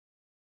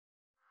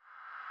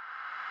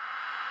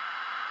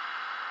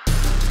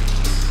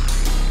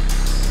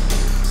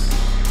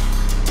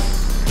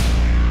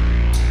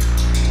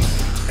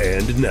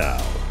And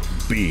now,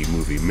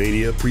 B-Movie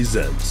Mania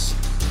presents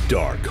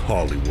Dark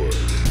Hollywood.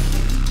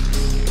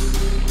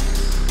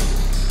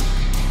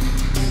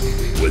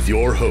 With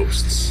your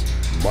hosts,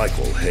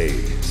 Michael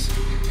Hayes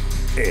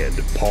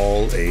and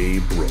Paul A.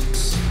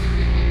 Brooks.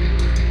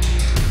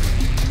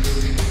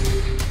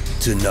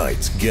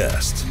 Tonight's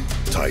guest,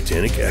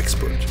 Titanic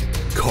expert,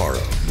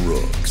 Caragh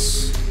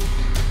Brooks.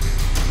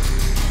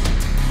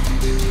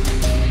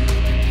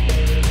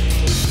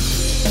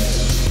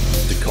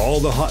 To call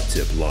the hot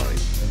tip line,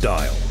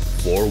 dial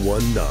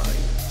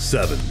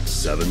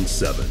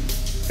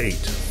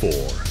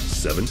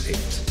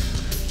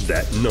 419-777-8478.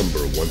 That number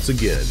once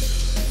again,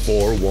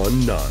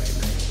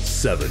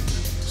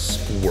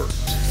 419-7-SQUIRT.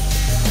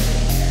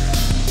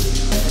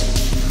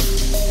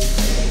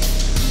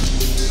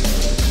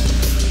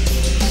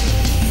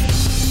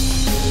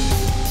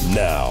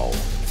 Now,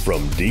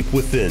 from deep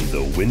within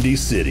the Windy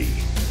City,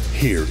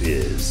 here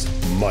is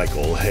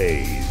Michael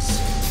Hayes.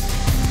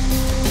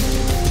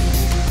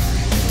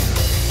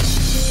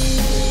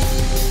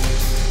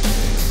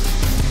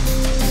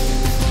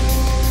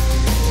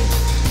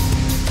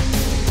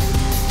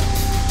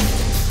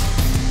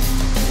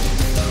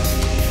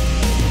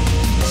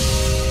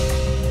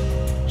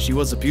 She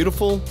was a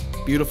beautiful,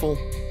 beautiful,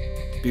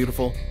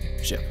 beautiful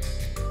ship.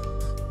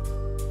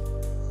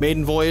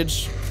 Maiden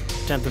voyage,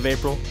 10th of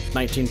April,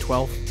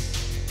 1912.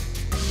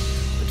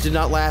 It did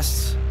not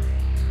last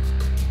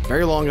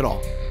very long at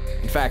all.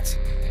 In fact,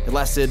 it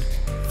lasted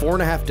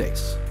 4.5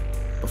 days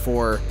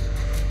before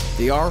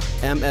the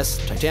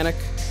RMS Titanic,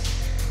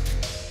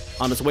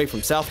 on its way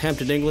from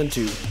Southampton, England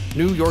to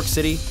New York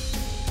City,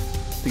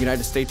 the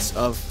United States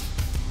of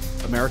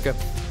America,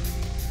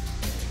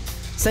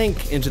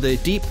 sank into the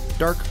deep,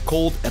 dark,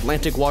 cold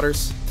Atlantic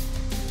waters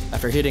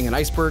after hitting an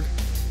iceberg.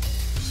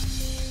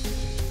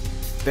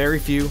 Very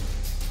few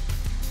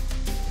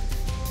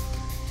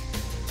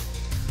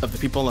of the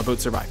people on the boat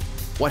survived.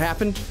 What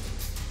happened?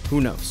 Who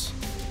knows?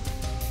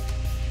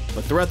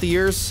 But throughout the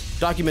years,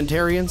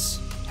 documentarians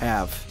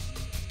have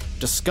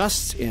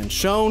discussed and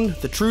shown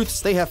the truths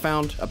they have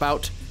found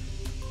about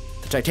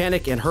the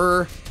Titanic and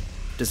her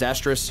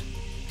disastrous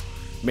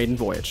maiden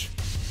voyage.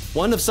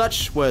 One of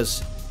such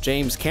was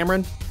James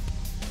Cameron,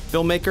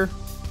 filmmaker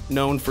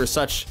known for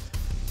such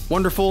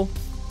wonderful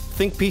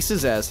think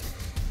pieces as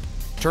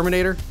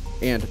Terminator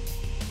and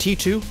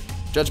T2,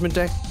 Judgment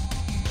Day.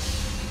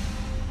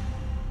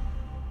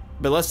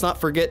 But let's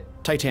not forget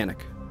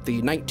Titanic,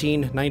 the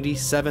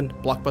 1997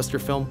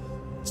 blockbuster film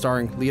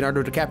starring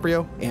Leonardo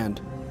DiCaprio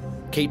and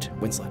Kate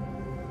Winslet.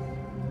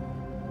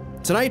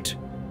 Tonight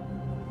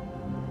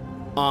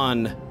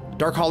on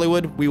Dark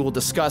Hollywood, we will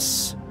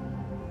discuss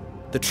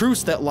the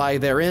truths that lie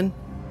therein,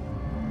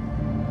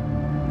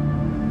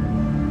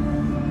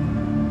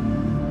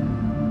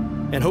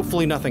 and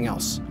hopefully nothing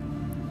else.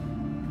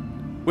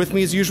 With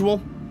me as usual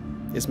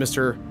is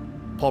Mr.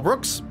 Paul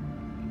Brooks.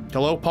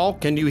 Hello, Paul.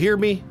 Can you hear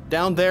me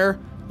down there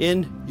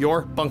in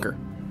your bunker?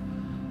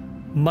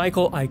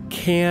 Michael, I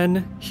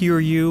can hear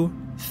you.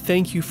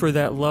 Thank you for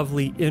that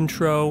lovely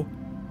intro.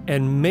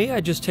 And may I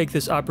just take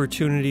this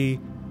opportunity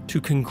to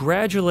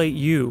congratulate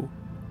you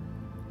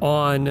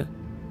on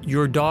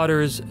your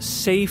daughter's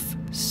safe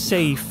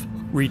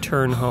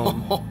return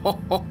home.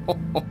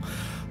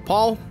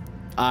 Paul,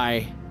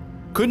 I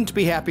couldn't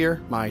be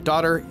happier. My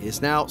daughter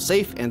is now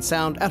safe and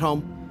sound at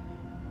home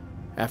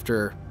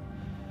after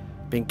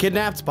being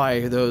kidnapped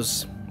by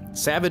those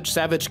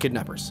savage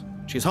kidnappers.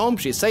 She's home,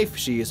 she's safe,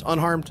 she is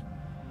unharmed.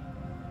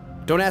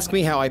 Don't ask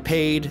me how I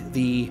paid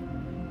the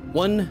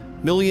 1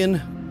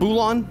 million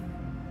Bulan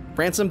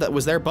ransom that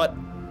was there, but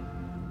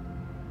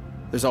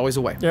there's always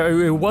a way. Yeah,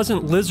 it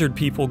wasn't lizard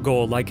people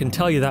gold, I can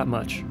tell you that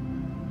much.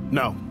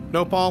 No,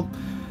 Paul.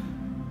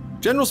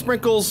 General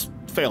Sprinkles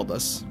failed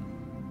us.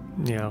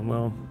 Yeah,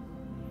 well.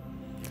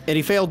 And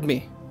he failed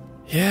me.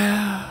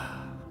 Yeah.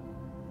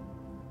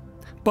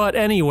 But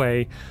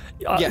anyway,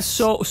 yes.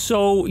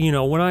 So you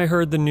know, when I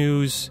heard the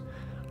news,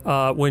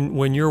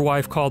 when your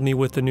wife called me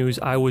with the news,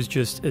 I was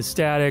just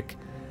ecstatic,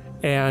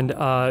 and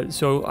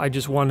so I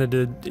just wanted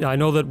to. I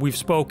know that we've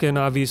spoken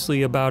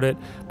obviously about it,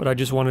 but I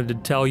just wanted to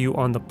tell you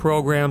on the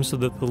program so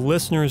that the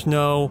listeners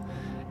know,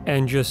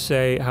 and just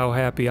say how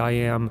happy I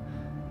am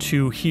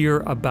to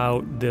hear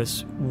about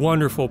this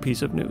wonderful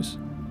piece of news.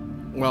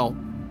 Well,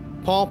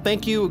 Paul,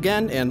 thank you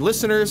again, and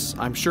listeners,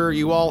 I'm sure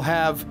you all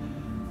have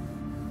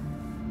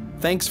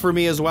thanks for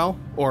me as well,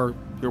 or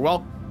you're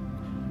well.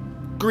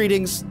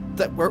 Greetings,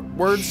 that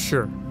words?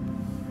 Sure.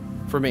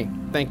 For me,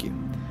 thank you.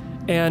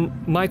 And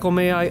Michael,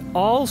 may I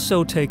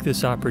also take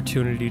this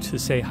opportunity to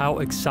say how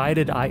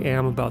excited I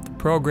am about the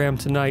program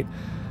tonight,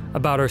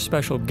 about our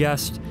special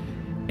guest,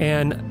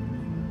 and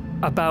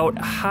about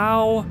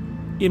how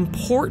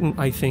important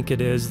I think it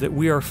is that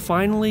we are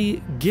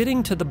finally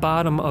getting to the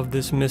bottom of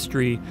this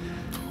mystery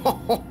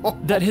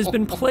that has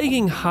been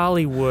plaguing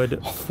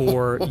Hollywood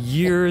for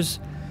years,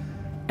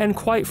 and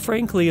quite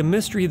frankly, a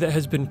mystery that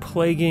has been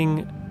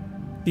plaguing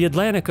the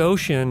Atlantic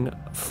Ocean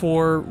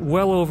for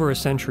well over a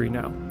century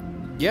now.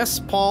 Yes,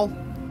 Paul,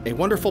 a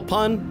wonderful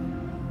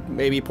pun,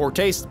 maybe poor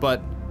taste, but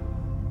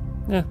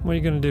what are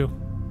you going to do?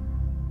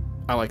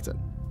 I liked it.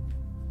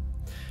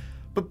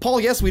 But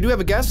Paul, yes, we do have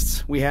a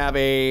guest. We have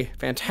a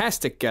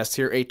fantastic guest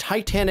here, a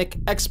Titanic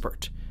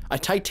expert. A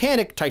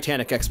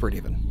Titanic expert,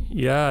 even.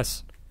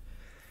 Yes.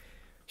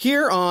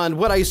 Here on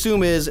what I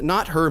assume is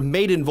not her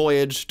maiden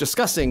voyage,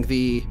 discussing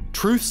the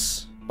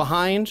truths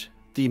behind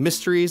the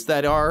mysteries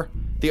that are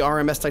the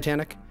RMS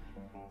Titanic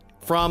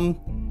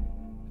from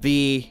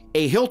the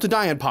A Hill to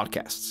Die On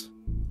podcasts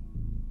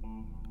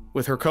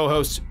with her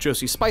co-host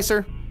Josie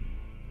Spicer,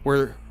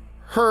 where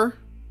her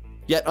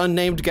yet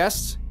unnamed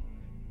guests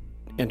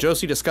and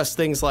Josie discuss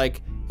things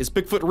like, is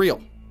Bigfoot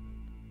real?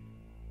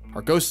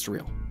 Are ghosts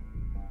real?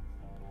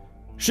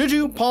 Should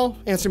you, Paul,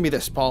 answer me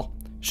this, Paul,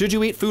 should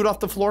you eat food off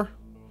the floor?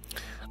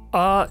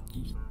 I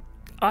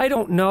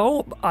don't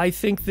know. I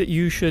think that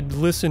you should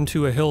listen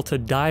to A Hill to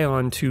Die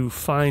On to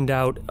find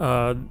out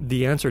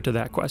the answer to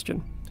that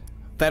question.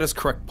 That is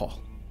correct, Paul.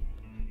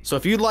 So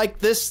if you'd like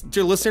this,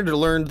 dear listener, to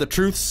learn the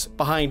truths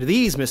behind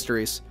these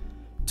mysteries,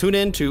 tune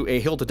in to A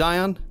Hill to Die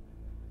On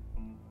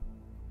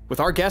with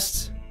our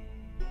guests.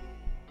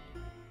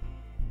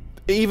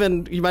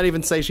 Even, you might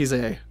even say she's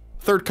a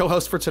third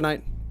co-host for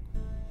tonight.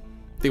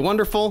 The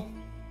wonderful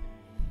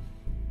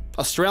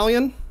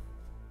Australian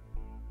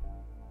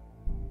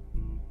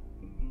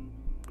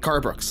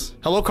Caragh Brooks.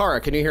 Hello,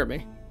 Caragh. Can you hear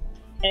me?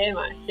 Hey,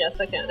 Mike. Yes,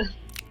 I can.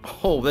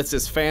 Oh, this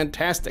is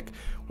fantastic.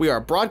 We are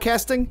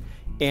broadcasting,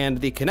 and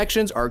the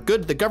connections are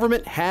good. The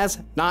government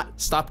has not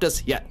stopped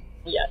us yet.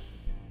 Yet.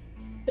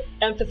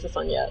 Emphasis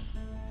on yet.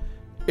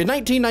 In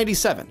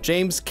 1997,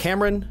 James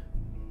Cameron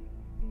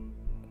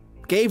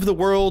gave the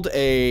world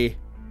a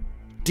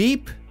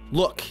deep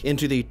look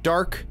into the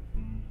dark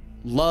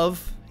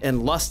love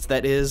and lust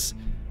that is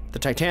the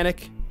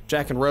Titanic,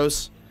 Jack and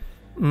Rose.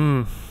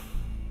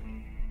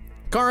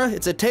 Caragh,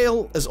 it's a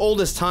tale as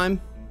old as time.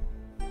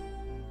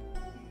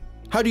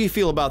 How do you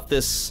feel about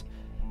this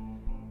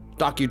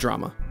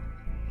docudrama?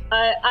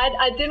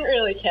 I didn't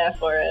really care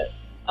for it,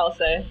 I'll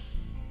say.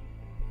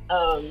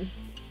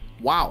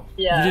 Wow.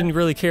 Yeah. You didn't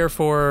really care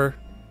for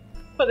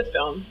the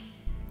film.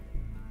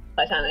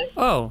 Titanic.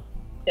 Oh.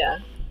 Yeah.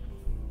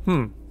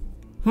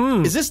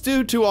 Is this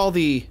due to all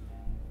the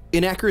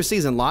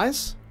inaccuracies and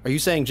lies? Are you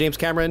saying James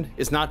Cameron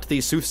is not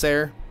the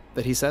soothsayer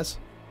that he says?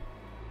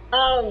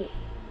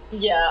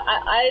 Yeah,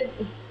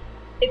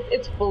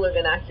 it's full of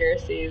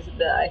inaccuracies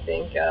that I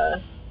think,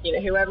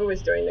 whoever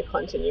was doing the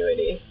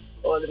continuity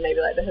or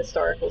maybe like the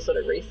historical sort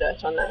of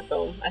research on that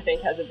film, I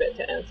think has a bit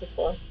to answer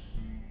for.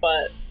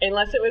 But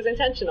unless it was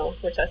intentional,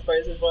 which I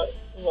suppose is what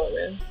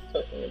we're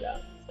talking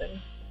about. So.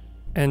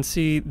 And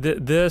see,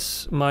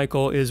 this,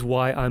 Michael, is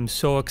why I'm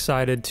so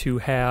excited to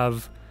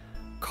have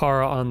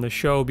Caragh on the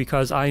show,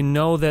 because I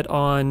know that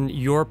on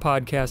your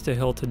podcast, A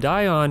Hill to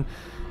Die On,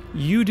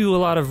 you do a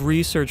lot of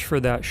research for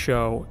that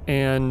show,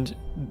 and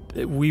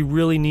we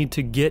really need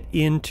to get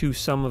into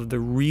some of the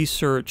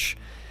research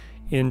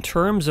in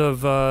terms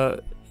of,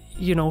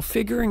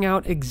 figuring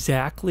out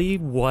exactly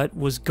what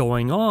was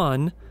going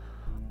on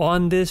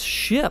this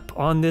ship,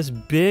 on this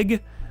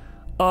big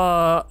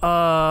boat,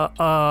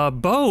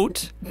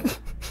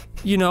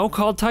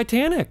 called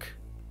Titanic.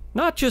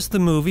 Not just the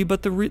movie,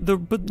 but the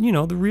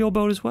real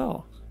boat as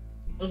well.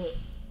 Mm-hmm.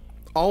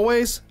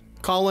 Always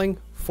calling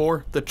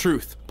for the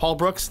truth. Paul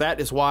Brooks, that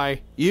is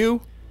why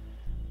you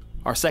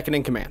are second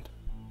in command.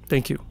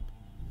 Thank you.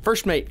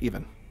 First mate,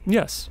 even.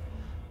 Yes.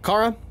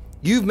 Caragh,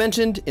 you've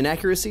mentioned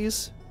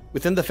inaccuracies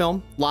within the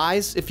film,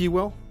 lies, if you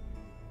will.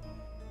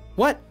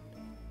 What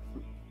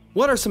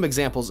are some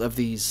examples of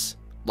these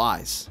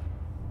lies?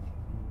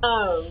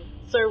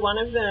 So one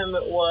of them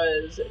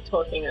was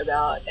talking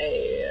about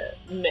a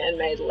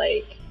man-made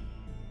lake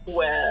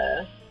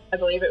where I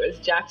believe it was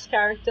Jack's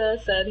character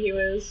said he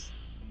was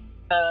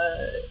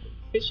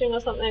fishing or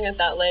something at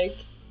that lake,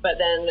 but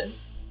then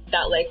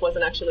that lake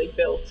wasn't actually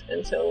built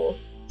until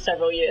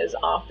several years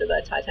after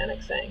the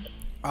Titanic sank.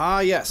 Ah,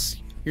 yes.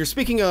 You're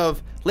speaking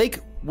of Lake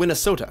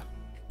Minnesota.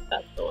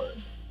 That's the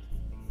one.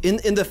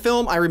 In the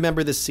film, I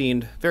remember this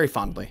scene very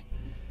fondly.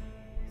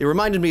 It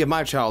reminded me of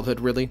my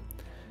childhood, really.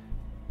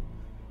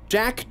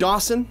 Jack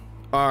Dawson,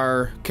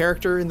 our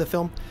character in the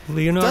film,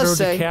 Leonardo does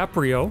say,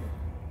 DiCaprio.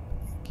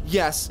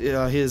 Yes,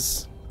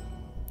 his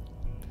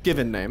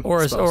given name.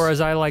 Or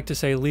as I like to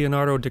say,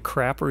 Leonardo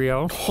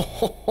DiCaprio.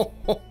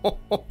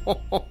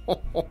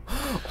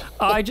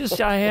 I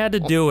had to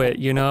do it,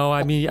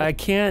 I mean, I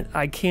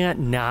can't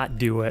not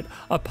do it.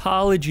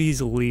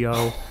 Apologies,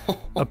 Leo.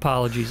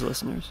 Apologies,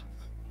 listeners.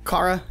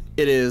 Caragh,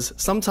 it is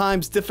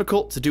sometimes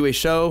difficult to do a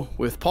show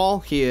with Paul.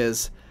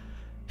 His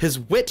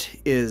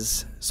wit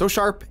is so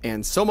sharp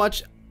and so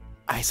much,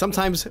 I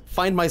sometimes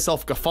find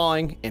myself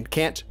guffawing and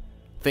can't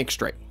think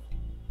straight.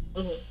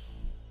 Mm-hmm.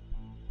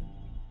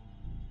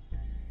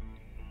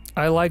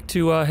 I like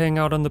to hang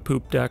out on the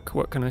poop deck.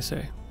 What can I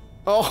say?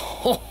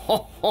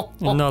 Oh,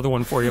 another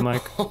one for you,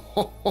 Mike.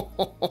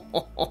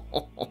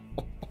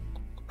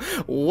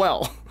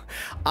 Well,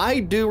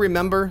 I do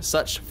remember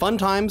such fun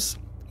times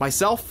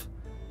myself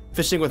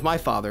fishing with my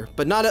father,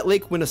 but not at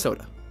Lake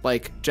Minnesota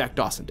like Jack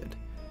Dawson did.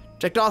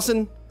 Jack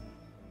Dawson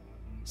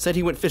said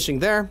he went fishing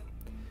there,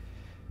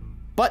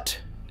 But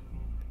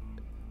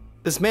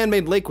this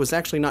man-made lake was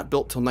actually not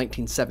built till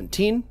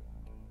 1917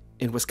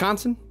 in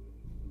Wisconsin.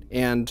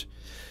 And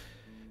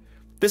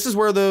this is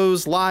where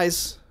those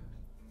lies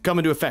come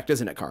into effect,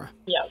 isn't it, Caragh?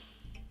 Yeah.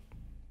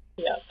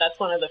 Yeah, that's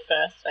one of the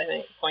first, I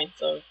think,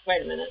 points of,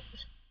 wait a minute.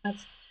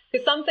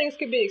 Because some things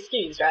could be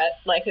excused, right?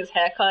 Like his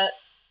haircut,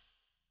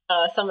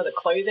 some of the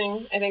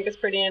clothing, I think, is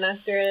pretty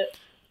inaccurate.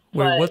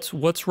 Wait,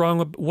 what's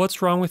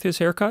wrong with his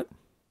haircut?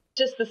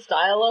 Just the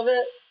style of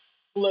it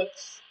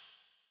looks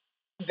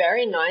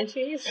very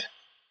 90s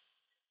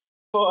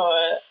for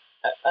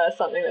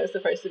something that was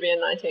supposed to be in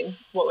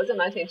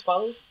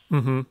 1912?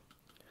 Mm-hmm.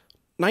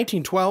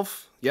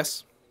 1912,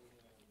 yes.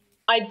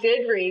 I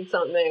did read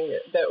something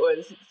that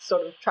was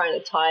sort of trying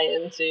to tie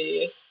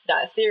into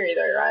that theory,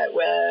 though, right?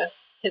 Where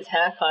his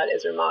haircut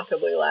is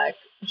remarkably like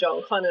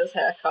John Connor's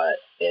haircut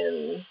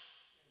in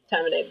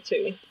Terminator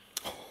 2.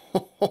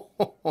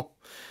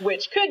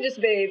 Which could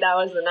just be that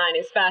was the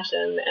 90s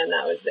fashion and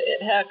that was the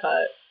it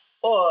haircut.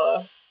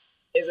 Or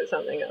is it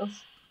something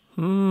else?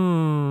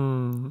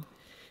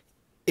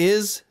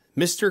 Is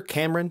Mr.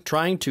 Cameron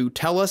trying to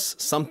tell us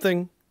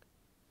something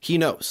he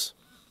knows?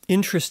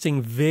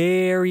 Interesting,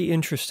 very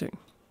interesting.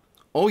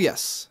 Oh,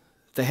 yes.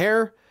 The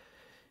hair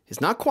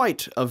is not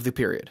quite of the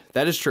period.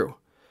 That is true.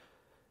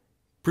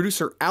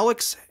 Producer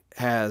Alex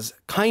has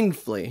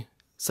kindly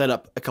set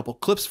up a couple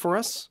clips for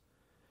us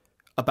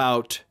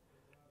about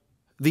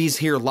these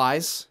here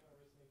lies.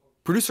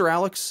 Producer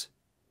Alex,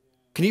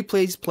 can you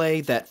please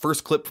play that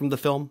first clip from the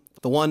film?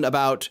 The one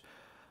about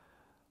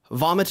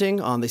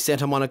vomiting on the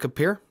Santa Monica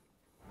Pier?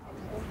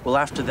 Well,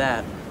 after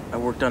that, I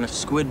worked on a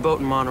squid boat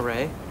in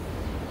Monterey.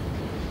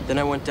 Then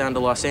I went down to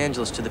Los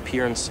Angeles to the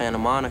pier in Santa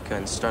Monica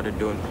and started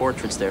doing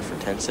portraits there for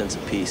 10 cents a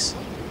piece.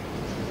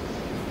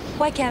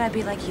 Why can't I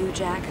be like you,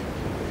 Jack?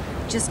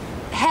 Just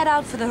head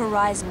out for the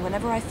horizon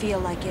whenever I feel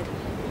like it.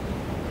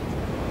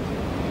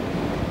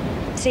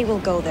 Say we'll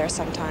go there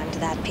sometime to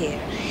that pier,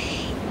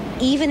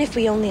 even if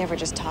we only ever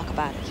just talk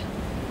about it.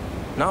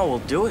 No, we'll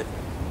do it.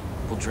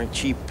 We'll drink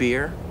cheap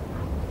beer.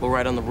 We'll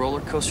ride on the roller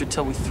coaster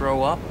till we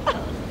throw up.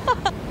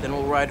 Then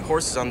we'll ride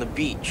horses on the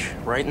beach,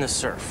 right in the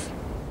surf.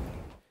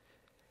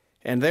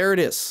 And there it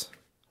is.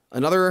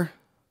 Another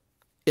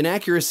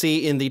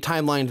inaccuracy in the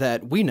timeline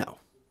that we know.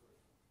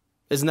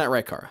 Isn't that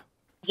right, Caragh?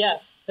 Yeah,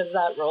 because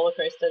that roller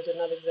coaster did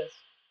not exist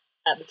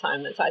at the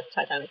time that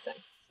Titanic sank.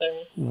 So.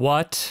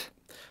 What?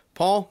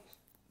 Paul,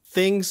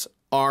 things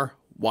are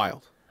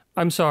wild.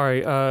 I'm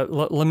sorry.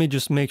 Let me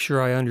just make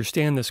sure I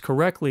understand this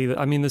correctly.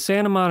 I mean, the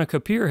Santa Monica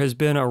Pier has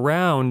been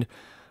around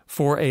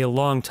for a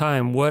long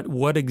time.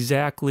 What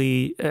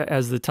exactly,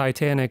 as the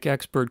Titanic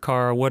expert,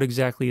 Caragh, what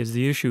exactly is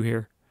the issue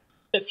here?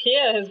 The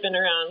pier has been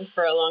around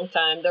for a long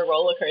time. The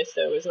roller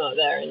coaster was not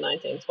there in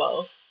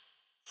 1912.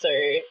 So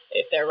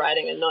if they're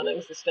riding a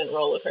non-existent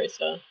roller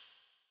coaster,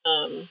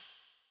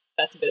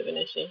 that's a bit of an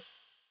issue.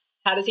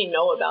 How does he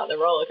know about the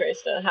roller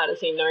coaster? How does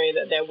he know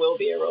that there will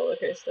be a roller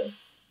coaster?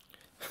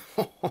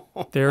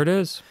 There it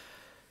is.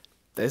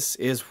 This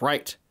is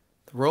right.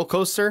 The roller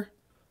coaster,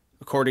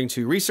 according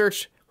to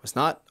research, was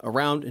not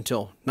around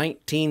until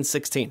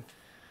 1916.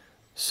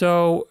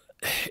 So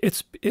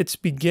it's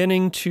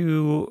beginning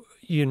to,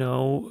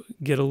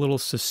 get a little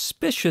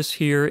suspicious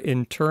here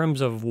in terms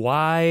of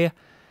why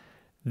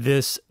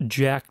this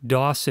Jack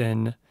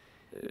Dawson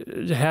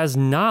has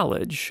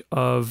knowledge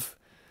of,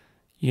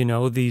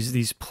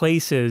 these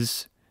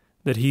places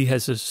that he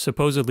has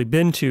supposedly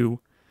been to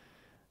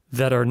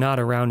that are not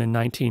around in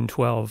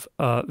 1912.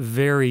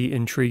 Very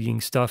intriguing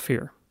stuff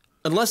here.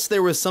 Unless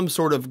there was some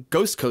sort of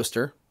ghost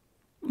coaster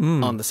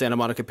on the Santa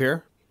Monica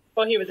Pier.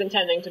 Or he was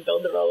intending to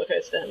build the roller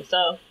coaster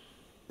himself.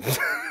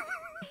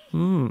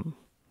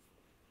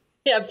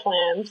 He had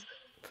plans.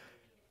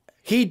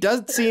 He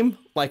does seem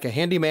like a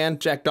handyman,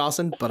 Jack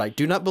Dawson, but I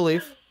do not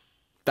believe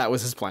that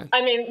was his plan.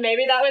 I mean,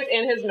 maybe that was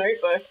in his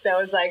notebook. There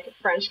was like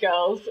French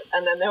girls,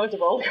 and then there was a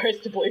roller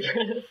coaster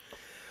blueprint.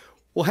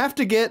 We'll have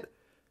to get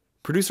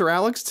producer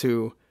Alex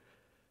to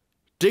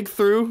dig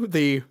through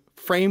the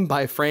frame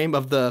by frame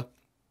of the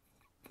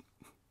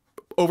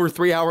over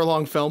 3 hour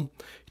long film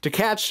to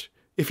catch,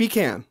 if he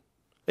can,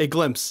 a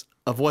glimpse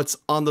of what's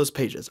on those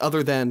pages,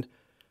 other than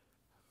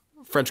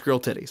French girl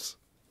titties.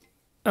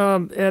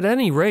 At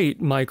any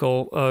rate,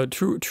 Michael,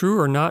 true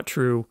or not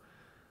true,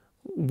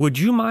 would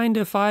you mind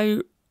if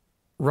I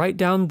write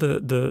down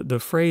the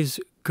phrase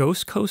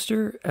ghost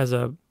coaster as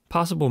a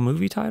possible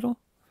movie title?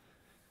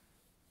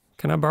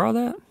 Can I borrow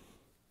that?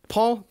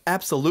 Paul,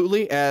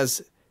 absolutely.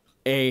 As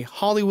a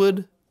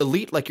Hollywood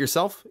elite like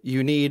yourself,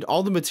 you need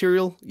all the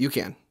material you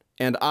can.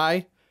 And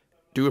I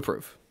do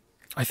approve.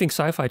 I think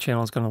Sci-Fi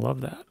Channel is going to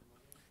love that.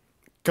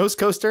 Ghost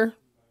Coaster,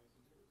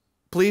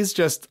 please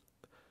just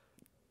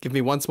give me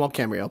one small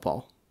cameo,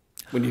 Paul,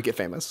 when you get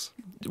famous.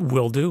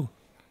 Will do.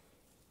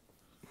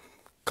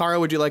 Caragh,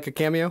 would you like a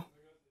cameo?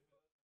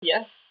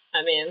 Yeah.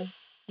 I mean,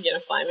 you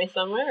gonna fly me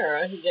somewhere,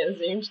 or you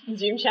gonna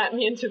zoom chat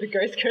me into the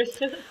Ghost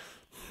Coaster?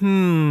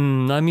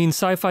 I mean,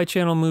 Sci-Fi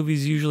Channel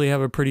movies usually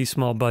have a pretty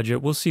small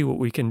budget. We'll see what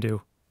we can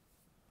do.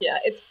 Yeah,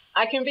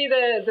 I can be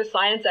the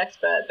science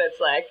expert that's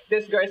like,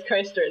 this ghost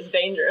coaster is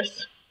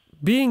dangerous.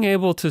 Being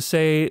able to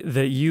say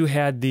that you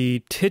had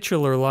the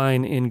titular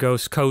line in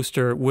Ghost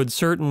Coaster would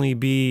certainly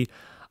be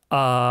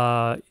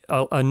a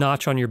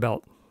notch on your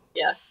belt.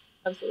 Yeah,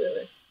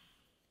 absolutely.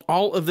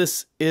 All of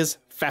this is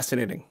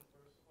fascinating.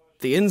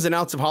 The ins and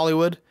outs of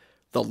Hollywood,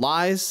 the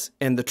lies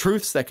and the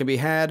truths that can be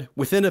had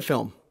within a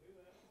film.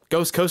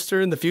 Ghost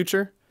Coaster in the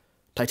future,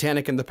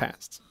 Titanic in the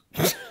past.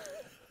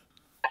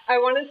 I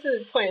wanted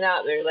to point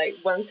out, though, like,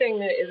 one thing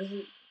that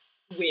is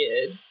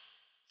weird.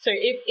 So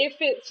if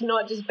it's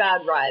not just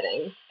bad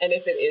writing, and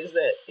if it is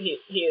that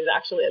he is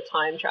actually a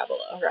time traveler,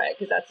 right?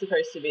 Because that's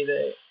supposed to be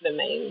the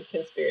main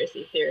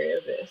conspiracy theory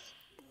of this.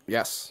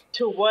 Yes.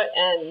 To what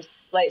end?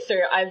 Like, so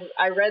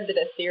I read that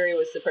a theory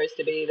was supposed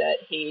to be that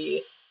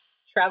he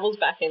travels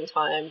back in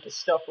time to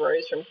stop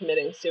Rose from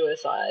committing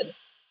suicide.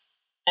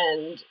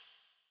 And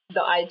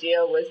the idea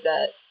was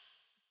that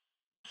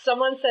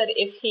someone said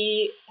if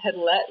he had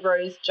let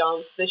Rose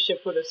jump, the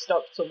ship would have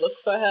stopped to look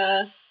for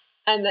her.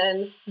 And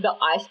then the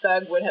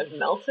iceberg would have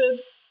melted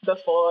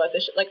before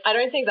the ship. Like, I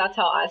don't think that's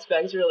how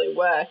icebergs really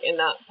work in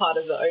that part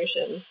of the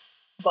ocean.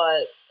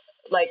 But,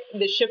 like,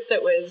 the ship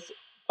that was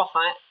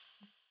behind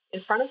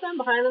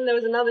them, there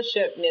was another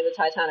ship near the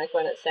Titanic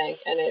when it sank.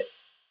 And it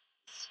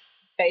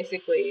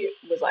basically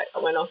was like,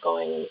 we're not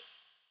going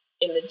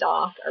in the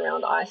dark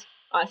around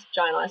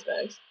giant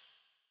icebergs.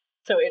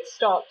 So it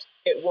stopped.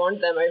 It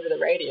warned them over the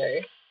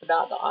radio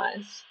about the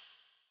ice.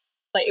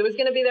 Like, it was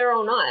going to be there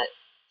all night.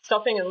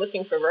 Stopping and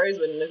looking for Rose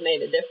wouldn't have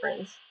made a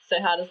difference.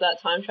 So how does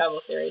that time travel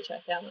theory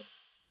check out?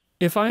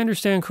 If I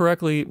understand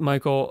correctly,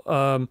 Michael,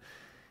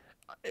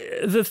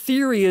 the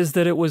theory is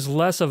that it was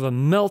less of a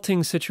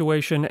melting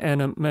situation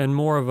and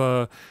more of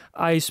a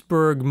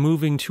iceberg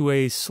moving to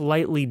a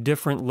slightly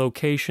different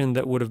location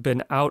that would have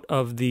been out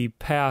of the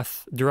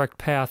direct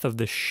path of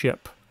the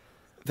ship.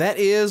 That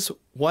is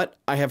what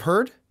I have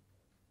heard.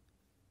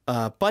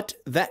 But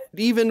that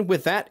even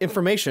with that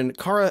information,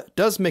 Caragh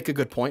does make a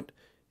good point.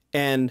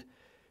 And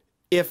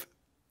if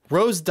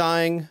Rose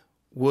dying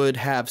would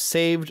have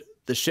saved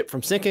the ship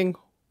from sinking,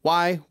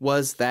 why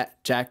was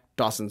that Jack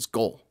Dawson's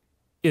goal?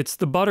 It's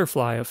the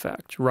butterfly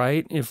effect,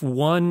 right? If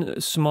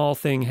one small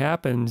thing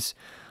happens,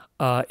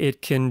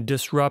 it can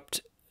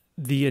disrupt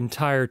the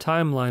entire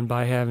timeline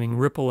by having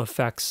ripple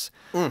effects.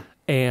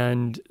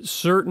 And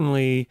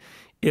certainly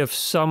if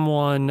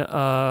someone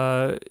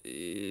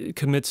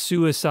commits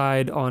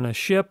suicide on a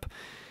ship,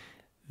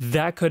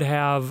 that could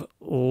have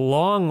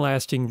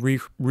long-lasting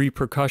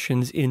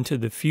repercussions into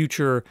the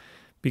future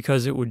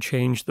because it would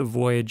change the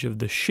voyage of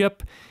the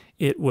ship.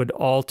 It would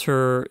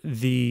alter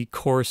the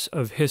course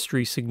of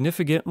history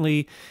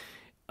significantly.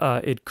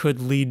 It could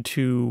lead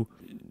to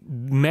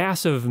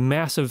massive,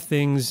 massive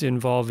things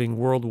involving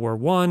World War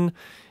I,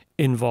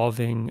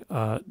 involving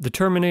the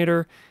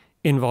Terminator,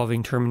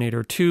 involving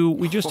Terminator 2.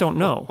 We just don't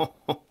know.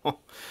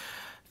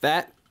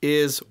 That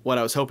is what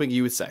I was hoping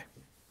you would say.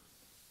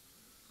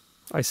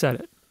 I said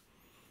it.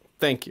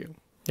 Thank you.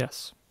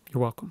 Yes,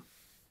 you're welcome.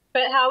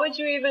 But how would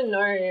you even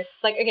know,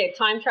 like, okay,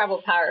 time travel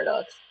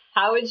paradox,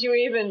 how would you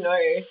even know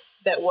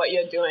that what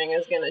you're doing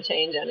is going to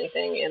change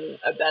anything in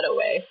a better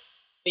way?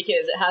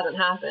 Because it hasn't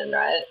happened,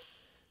 right?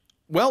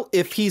 Well,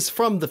 if he's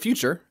from the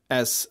future,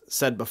 as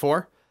said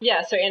before.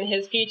 Yeah, so in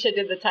his future,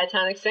 did the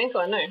Titanic sink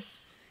or no?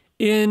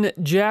 In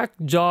Jack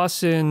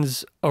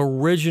Dawson's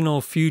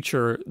original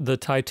future, the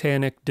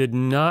Titanic did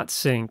not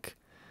sink.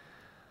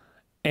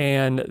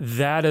 And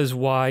that is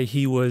why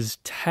he was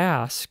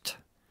tasked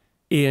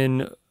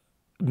in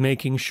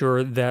making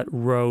sure that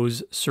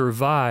Rose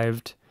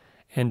survived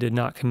and did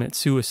not commit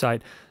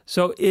suicide.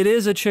 So it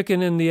is a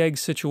chicken and the egg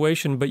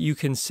situation, but you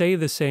can say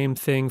the same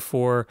thing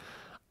for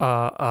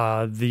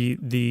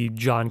the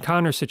John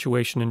Connor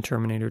situation in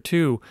Terminator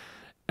 2.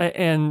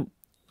 And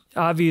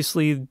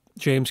obviously,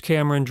 James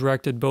Cameron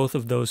directed both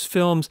of those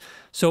films,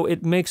 so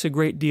it makes a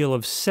great deal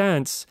of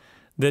sense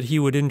that he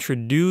would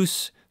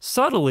introduce,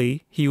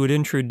 subtly,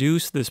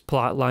 this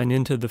plot line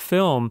into the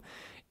film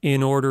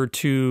in order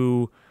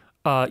to,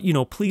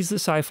 please the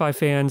sci-fi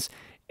fans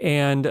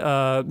and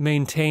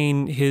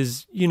maintain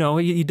his,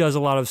 he does a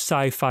lot of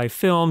sci-fi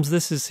films.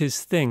 This is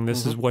his thing.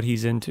 This is what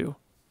he's into.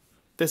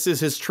 This is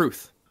his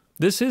truth.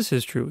 This is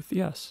his truth,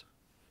 yes.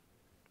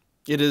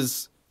 It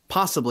is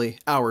possibly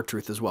our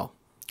truth as well.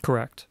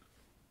 Correct.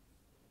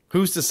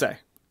 Who's to say?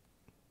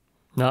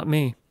 Not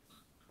me.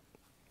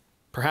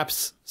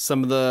 Perhaps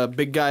some of the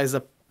big guys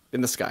up in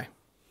the sky.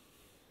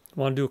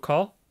 Want to do a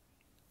call?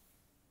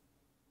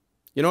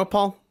 You know what,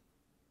 Paul?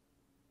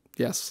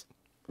 Yes.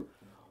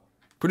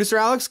 Producer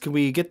Alex, can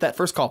we get that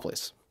first call,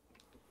 please?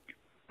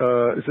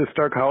 Is this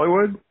Dark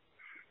Hollywood?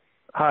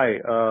 Hi,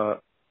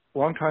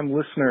 long-time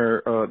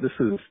listener. This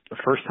is a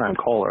first-time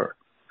caller,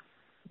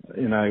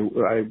 and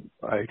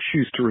I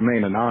choose to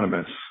remain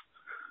anonymous,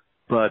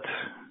 but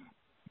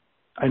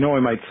I know I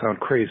might sound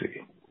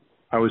crazy.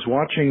 I was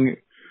watching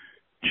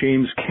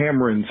James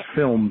Cameron's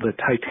film, The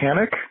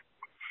Titanic,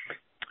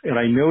 and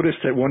I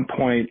noticed at one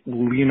point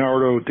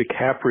Leonardo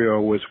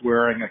DiCaprio was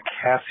wearing a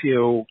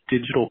Casio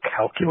digital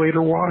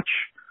calculator watch.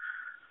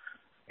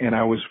 And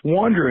I was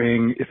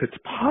wondering if it's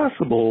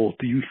possible,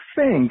 do you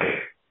think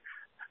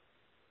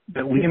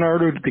that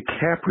Leonardo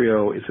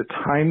DiCaprio is a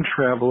time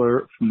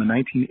traveler from the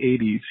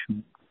 1980s who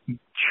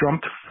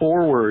jumped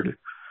forward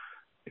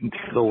into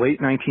the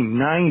late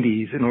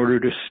 1990s in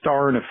order to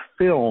star in a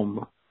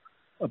film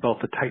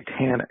about the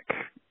Titanic?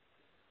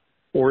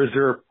 Or is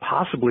there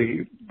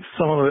possibly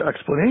some other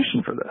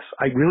explanation for this?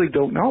 I really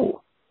don't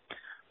know.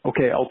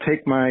 Okay, I'll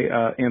take my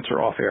answer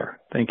off air.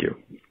 Thank you.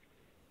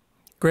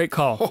 Great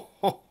call.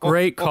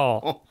 Great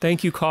call.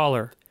 Thank you,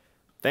 caller.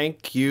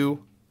 Thank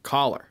you,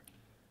 caller.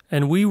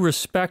 And we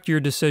respect your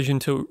decision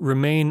to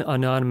remain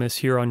anonymous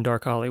here on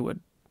Dark Hollywood.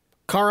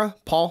 Caragh,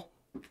 Paul,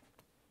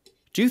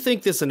 do you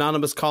think this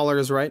anonymous caller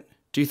is right?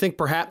 Do you think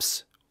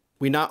perhaps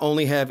we not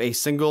only have a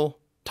single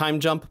time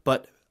jump,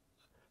 but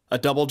a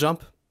double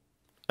jump?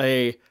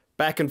 A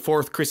back and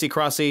forth,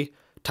 crissy-crossy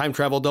time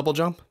travel double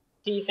jump?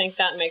 Do you think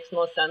that makes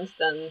more sense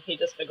than he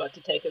just forgot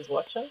to take his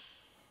watch off?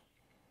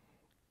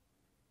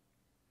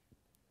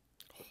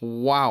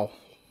 Wow.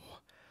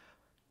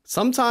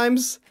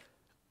 Sometimes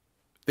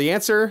the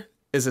answer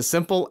is as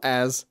simple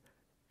as,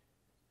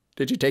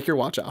 did you take your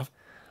watch off?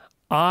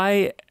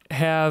 I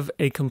have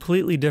a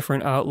completely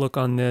different outlook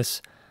on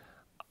this.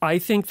 I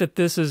think that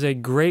this is a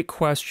great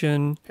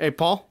question. Hey,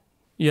 Paul?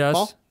 Yes?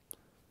 Paul?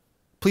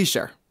 Please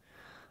share.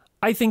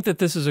 I think that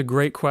this is a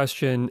great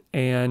question,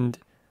 and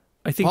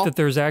I think Paul? that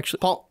there's actually...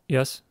 Paul?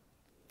 Yes?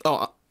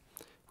 Oh,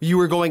 you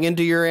were going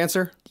into your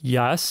answer?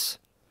 Yes.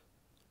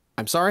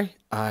 I'm sorry.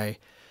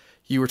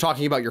 You were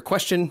talking about your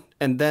question,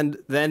 and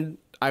then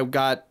I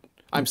got...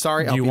 I'm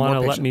sorry. Do you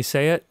want to let me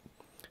say it?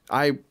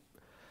 I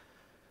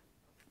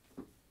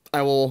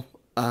will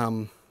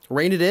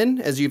rein it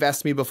in, as you've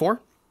asked me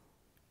before,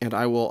 and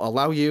I will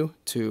allow you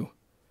to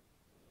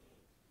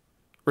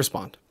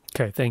respond.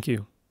 Okay, thank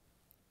you.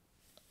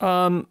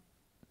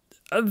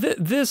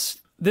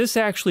 This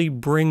actually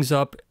brings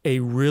up a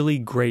really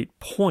great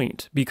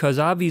point, because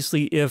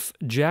obviously if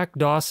Jack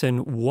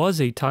Dawson was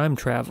a time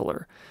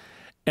traveler,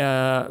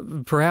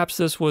 perhaps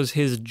this was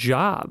his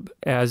job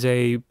as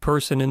a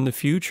person in the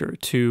future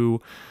to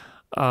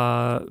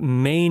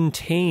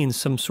maintain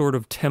some sort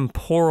of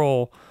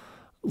temporal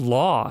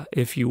law,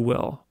 if you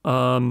will.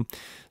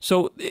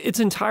 So it's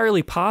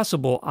entirely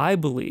possible, I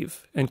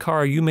believe, and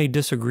Caragh, you may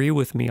disagree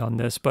with me on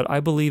this, but I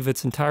believe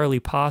it's entirely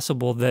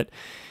possible that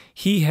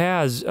he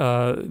has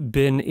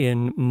been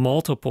in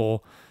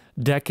multiple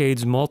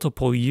decades,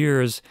 multiple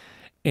years,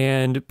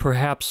 and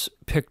perhaps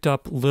picked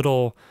up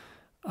little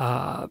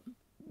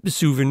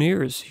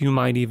souvenirs, you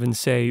might even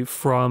say,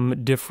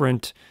 from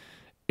different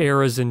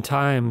eras in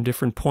time,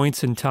 different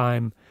points in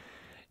time.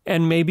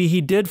 And maybe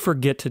he did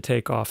forget to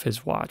take off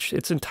his watch.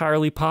 It's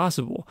entirely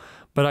possible.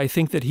 But I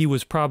think that he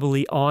was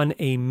probably on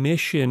a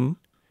mission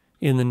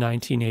in the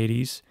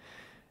 1980s,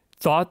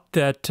 thought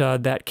that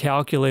that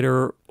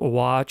calculator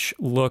watch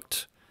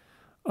looked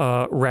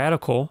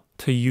radical,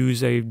 to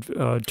use a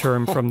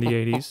term from the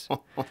 80s,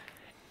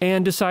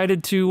 and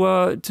decided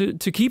to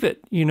keep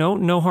it,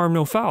 no harm,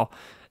 no foul.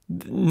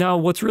 Now,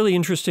 what's really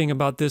interesting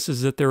about this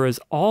is that there is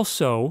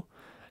also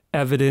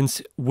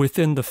evidence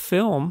within the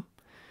film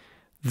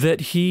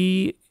that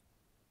he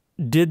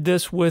did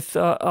this with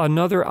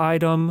another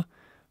item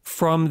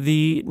from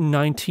the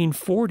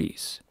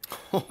 1940s.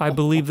 I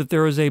believe that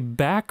there is a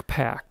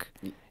backpack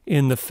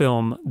in the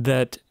film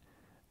that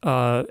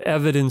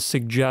evidence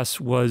suggests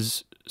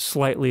was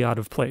slightly out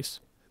of place.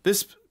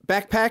 This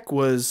backpack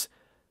was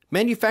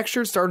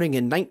manufactured starting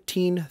in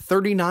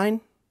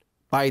 1939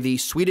 by the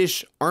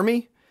Swedish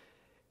Army.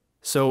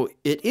 So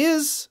it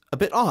is a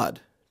bit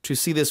odd to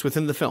see this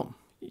within the film.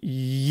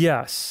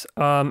 Yes.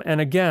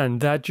 And again,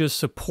 that just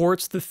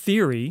supports the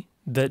theory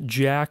that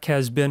Jack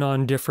has been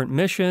on different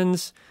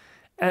missions.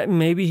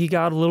 Maybe he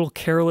got a little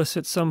careless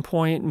at some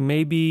point.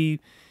 Maybe,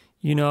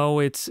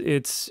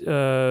 it's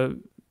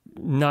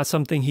not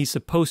something he's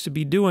supposed to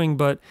be doing.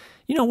 But,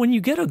 when you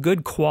get a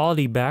good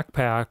quality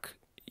backpack,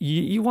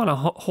 you want to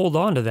hold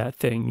on to that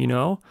thing,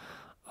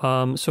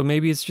 So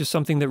maybe it's just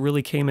something that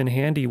really came in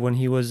handy when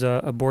he was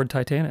aboard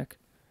Titanic.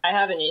 I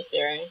have a new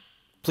theory.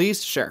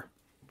 Please share.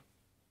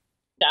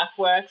 Jack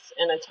works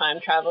in a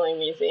time-traveling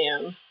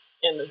museum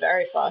in the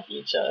very far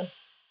future,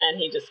 and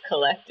he just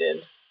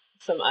collected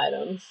some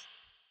items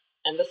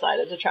and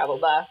decided to travel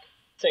back.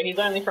 So he's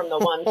only from the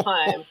one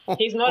time.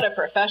 He's not a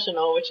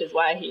professional, which is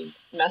why he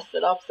messed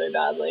it up so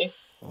badly.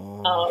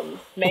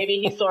 Maybe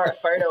he saw a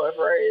photo of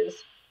Rose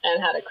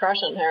and had a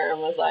crush on her and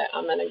was like,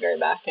 I'm going to go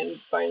back and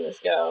bone this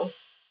girl.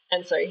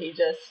 And so he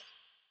just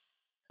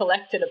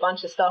collected a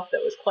bunch of stuff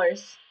that was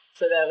close.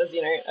 So there was,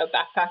 a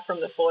backpack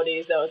from the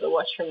 40s. There was a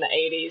watch from the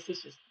 80s.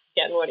 He's just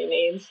getting what he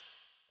needs,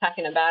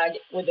 packing a bag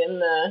within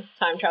the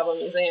time travel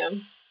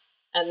museum,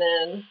 and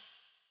then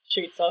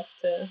shoots off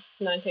to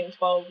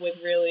 1912 with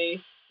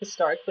really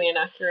historically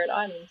inaccurate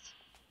items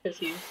because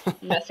he's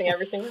messing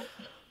everything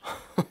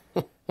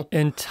up.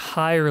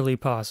 Entirely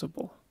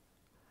possible.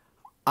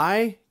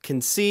 I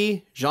can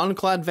see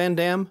Jean-Claude Van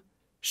Damme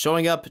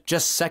showing up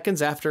just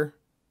seconds after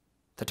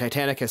the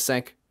Titanic has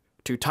sank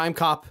to time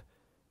cop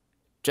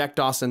Jack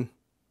Dawson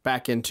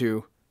back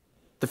into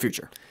the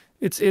future.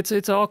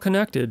 It's all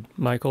connected,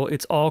 Michael.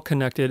 It's all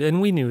connected, and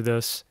we knew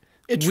this.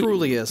 It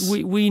truly is.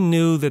 We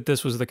knew that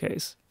this was the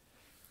case.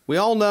 We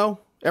all know,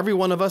 every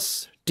one of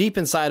us, deep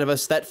inside of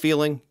us, that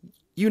feeling,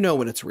 you know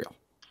when it's real.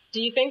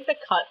 Do you think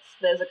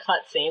there's a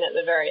cut scene at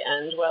the very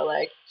end where,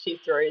 like, she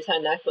throws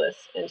her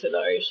necklace into the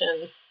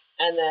ocean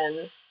and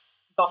then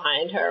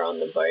behind her on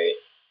the boat,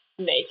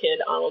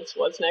 naked Arnold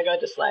Schwarzenegger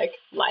just, like,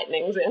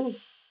 lightnings in?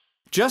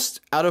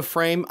 Just out of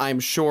frame, I'm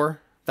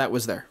sure that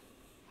was there.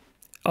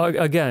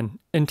 Again,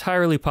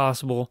 entirely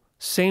possible.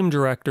 Same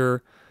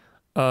director,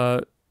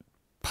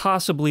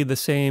 possibly the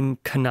same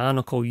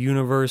canonical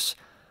universe.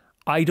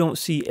 I don't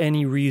see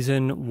any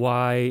reason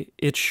why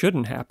it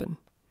shouldn't happen.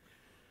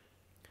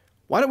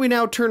 Why don't we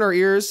now turn our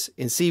ears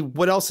and see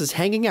what else is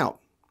hanging out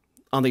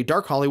on the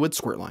Dark Hollywood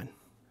squirt line?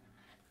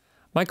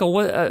 Michael,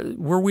 what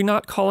were we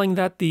not calling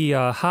that the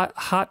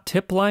hot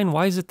tip line?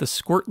 Why is it the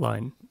squirt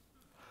line?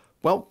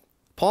 Well,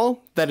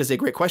 Paul, that is a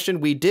great question.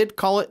 We did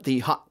call it the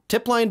hot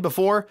tip line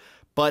before,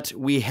 but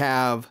we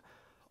have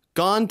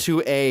gone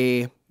to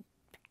a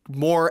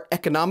more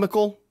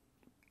economical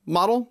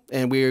model,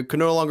 and we can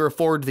no longer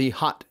afford the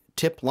hot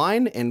tip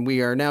line, and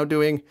we are now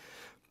doing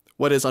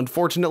what is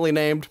unfortunately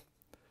named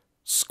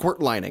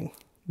squirt lining.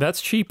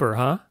 That's cheaper,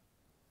 huh?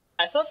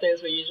 I thought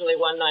those were usually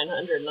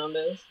 1-900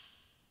 numbers.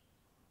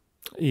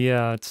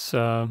 Yeah, it's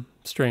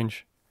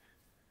strange.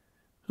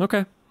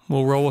 Okay,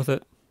 we'll roll with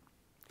it.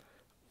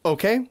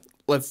 Okay,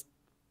 let's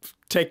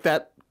take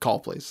that call,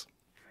 please.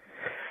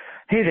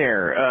 Hey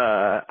there,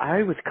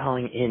 I was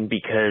calling in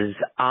because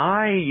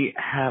I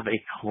have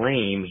a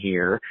claim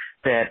here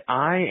that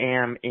I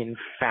am, in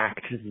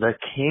fact, the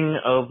king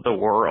of the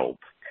world.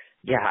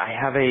 Yeah, I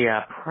have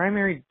a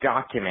primary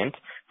document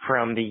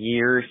from the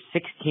year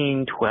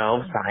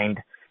 1612 signed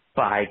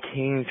by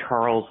King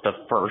Charles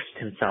I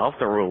himself,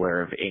 the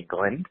ruler of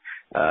England,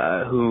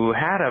 who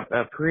had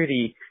a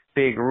pretty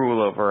big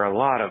rule over a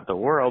lot of the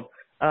world.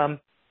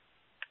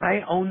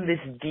 I own this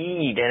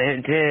deed,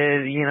 and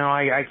it,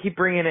 I keep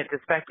bringing it to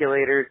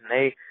speculators,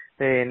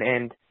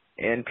 and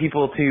and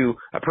people to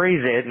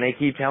appraise it, and they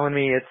keep telling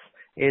me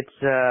it's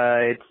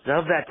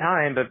of that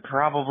time, but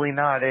probably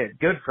not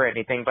good for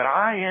anything. But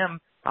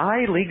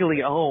I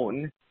legally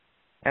own,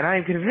 and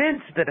I'm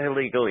convinced that I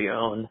legally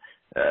own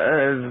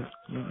the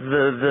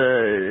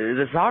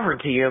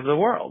sovereignty of the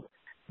world.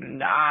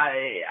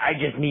 I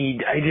just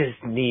need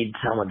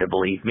someone to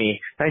believe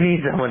me. I need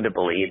someone to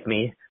believe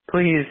me.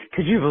 Please,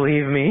 could you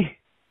believe me?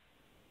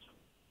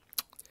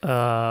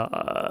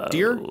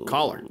 Dear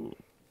caller.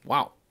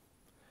 Wow.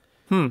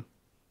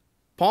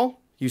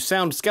 Paul, you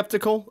sound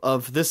skeptical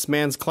of this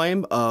man's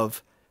claim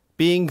of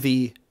being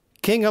the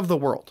king of the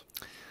world.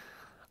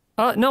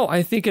 No,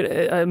 I think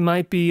it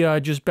might be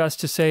just best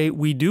to say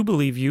we do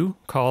believe you,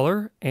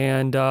 caller,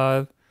 and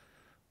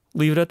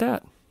leave it at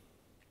that.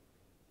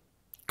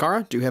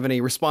 Caragh, do you have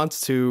any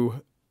response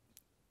to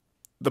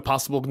the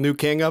possible new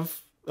king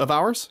of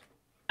ours?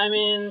 I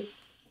mean,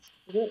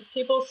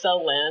 people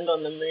sell land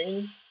on the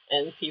moon,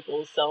 and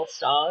people sell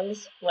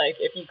stars. Like,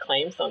 if you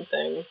claim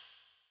something,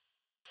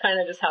 it's kind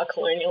of just how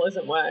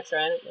colonialism works,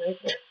 right? Like,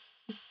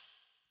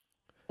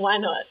 why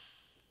not?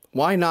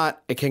 Why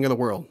not a king of the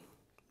world?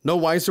 No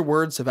wiser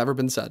words have ever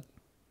been said.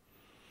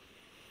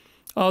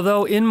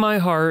 Although, in my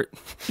heart,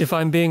 if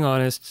I'm being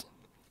honest,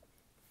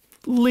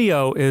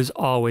 Leo is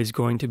always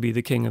going to be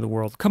the king of the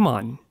world. Come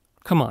on.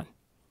 Come on.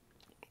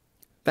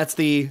 That's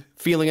the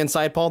feeling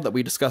inside, Paul, that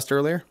we discussed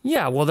earlier?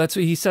 Yeah, well, that's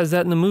what he says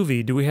that in the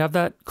movie. Do we have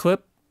that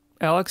clip?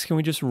 Alex, can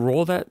we just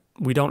roll that?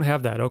 We don't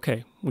have that.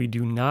 Okay. We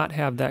do not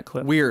have that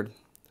clip. Weird.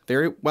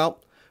 Very well.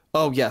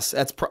 Oh, yes.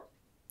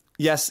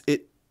 Yes,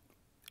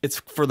 it's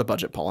for the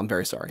budget, Paul. I'm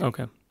very sorry.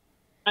 Okay.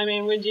 I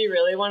mean, would you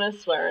really want to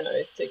swear an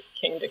oath to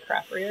King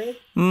DiCaprio?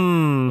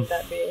 Would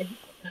that be...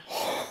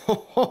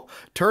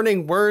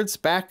 Turning words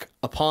back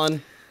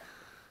upon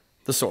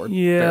the sword.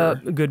 Yeah,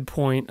 bearer. Good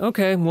point.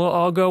 Okay, well,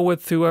 I'll go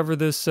with whoever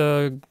this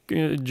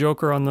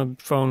Joker on the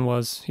phone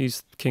was.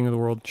 He's king of the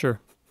world.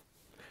 Sure.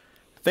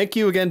 Thank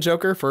you again,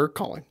 Joker, for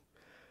calling.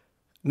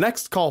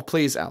 Next call,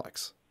 please,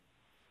 Alex.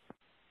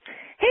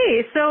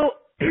 Hey, so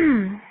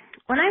when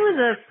I was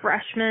a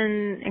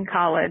freshman in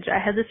college, I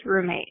had this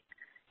roommate,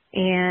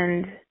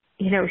 and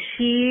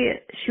she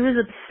was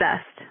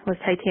obsessed with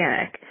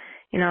Titanic.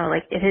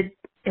 Like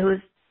it was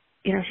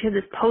she had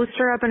this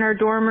poster up in her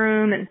dorm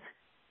room, and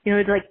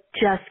it like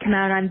just come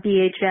out on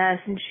VHS,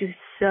 and she was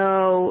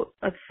so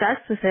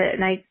obsessed with it.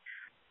 And I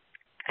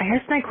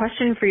guess my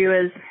question for you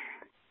is,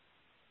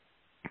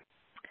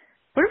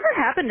 whatever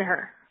happened to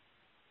her?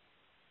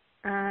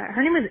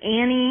 Her name was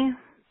Annie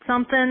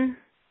something,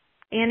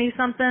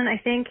 I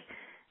think.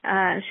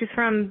 She's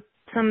from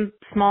some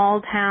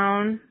small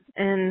town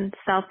in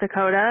South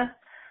Dakota.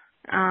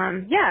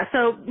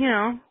 So,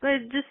 I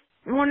just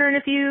wondering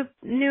if you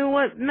knew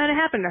what might have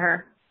happened to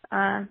her.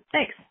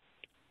 Thanks.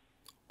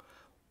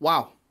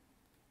 Wow.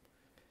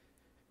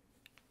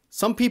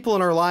 Some people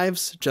in our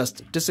lives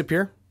just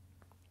disappear.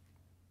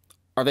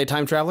 Are they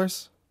time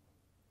travelers?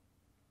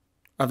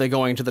 Are they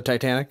going to the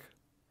Titanic?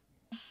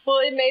 Well,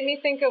 it made me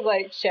think of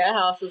like share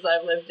houses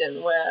I've lived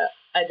in where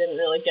I didn't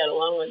really get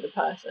along with the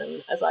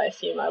person, as I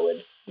assume I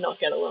would not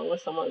get along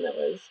with someone that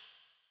was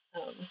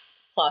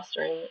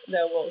plastering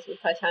their walls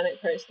with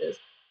Titanic posters.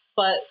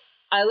 But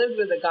I lived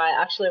with a guy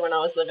actually when I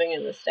was living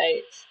in the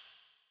States,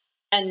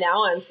 and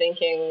now I'm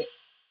thinking,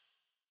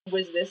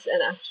 was this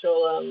an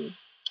actual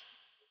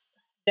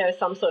there's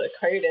some sort of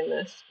code in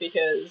this,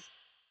 because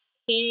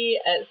he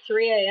at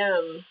 3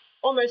 a.m.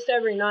 almost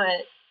every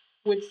night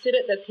would sit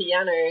at the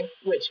piano,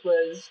 which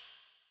was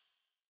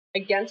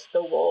against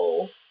the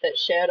wall that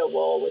shared a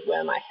wall with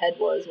where my head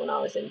was when I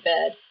was in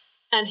bed,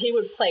 and he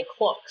would play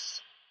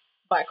Clocks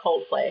by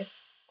Coldplay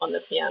on the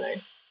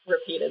piano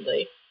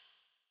repeatedly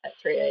at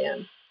 3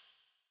 a.m.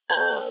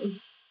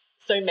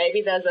 So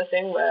maybe there's a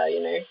thing where,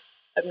 you know,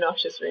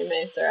 obnoxious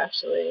roommates are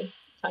actually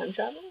time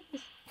travelers.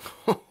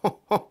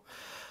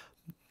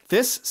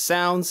 This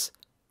sounds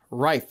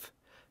rife.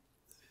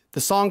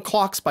 The song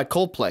Clocks by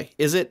Coldplay,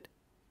 is it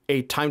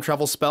a time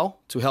travel spell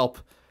to help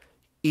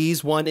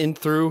ease one in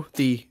through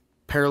the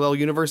parallel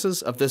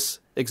universes of this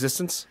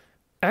existence?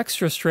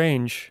 Extra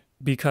strange,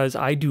 because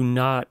I do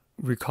not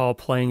recall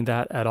playing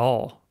that at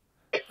all.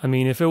 I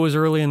mean, if it was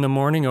early in the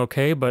morning,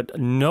 okay, but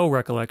no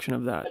recollection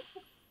of that.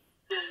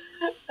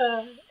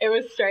 It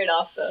was straight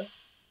after.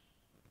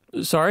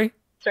 Sorry?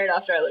 Straight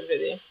after I lived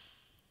with you.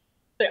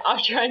 So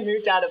after I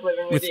moved out of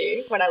living with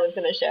you, when I lived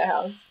in a share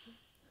house.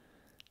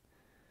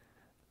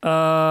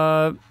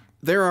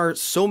 There are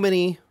so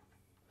many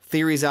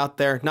theories out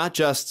there, not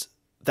just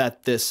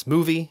that this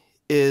movie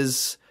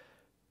is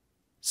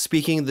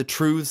speaking the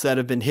truths that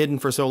have been hidden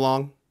for so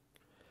long.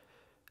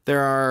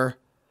 There are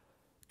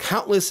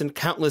countless and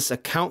countless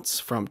accounts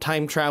from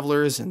time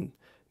travelers and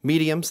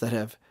mediums that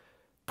have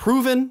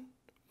proven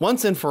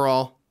once and for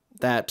all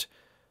that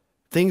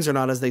things are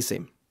not as they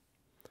seem.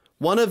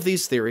 One of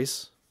these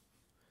theories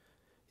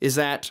is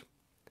that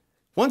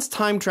once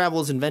time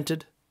travel is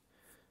invented,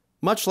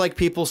 much like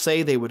people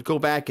say they would go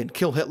back and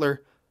kill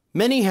Hitler,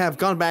 many have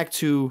gone back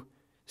to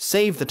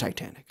save the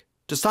Titanic,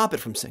 to stop it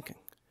from sinking.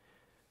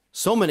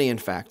 So many, in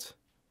fact,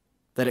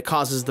 that it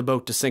causes the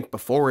boat to sink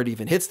before it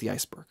even hits the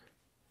iceberg.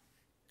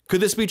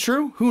 Could this be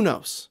true? Who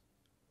knows?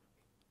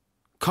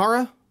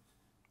 Caragh,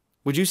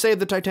 would you save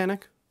the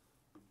Titanic?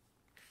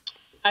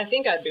 I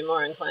think I'd be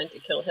more inclined to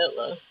kill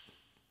Hitler.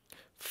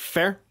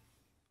 Fair.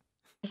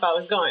 If I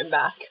was going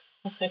back.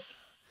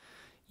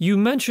 You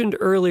mentioned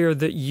earlier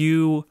that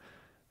you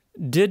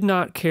did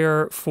not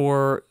care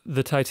for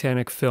the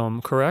Titanic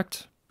film,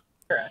 correct?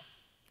 Correct.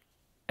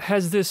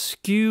 Has this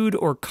skewed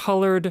or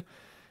colored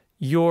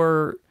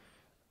your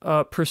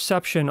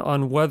perception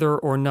on whether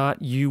or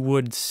not you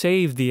would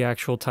save the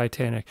actual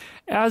Titanic?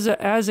 As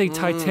a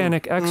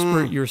Titanic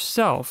expert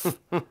yourself,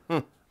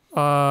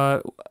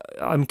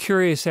 I'm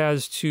curious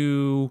as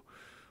to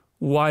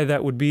why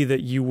that would be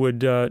that you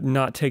would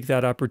not take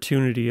that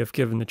opportunity if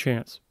given the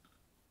chance.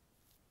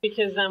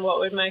 Because then what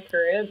would my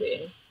career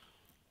be?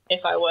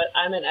 If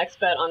I'm an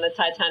expert on the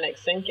Titanic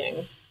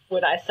sinking,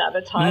 would I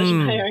sabotage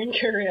my own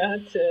career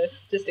to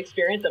just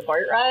experience a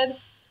boat ride?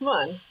 Come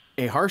on.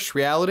 A harsh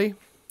reality?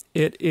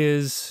 It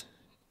is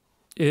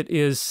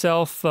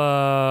self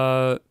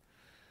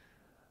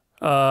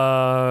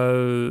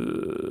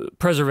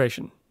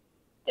preservation.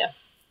 Yeah.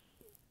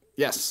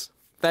 Yes.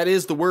 That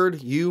is the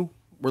word you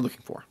were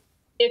looking for.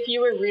 If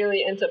you were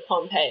really into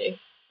Pompeii,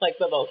 like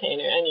the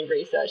volcano, and you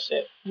researched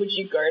it, would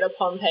you go to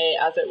Pompeii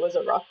as it was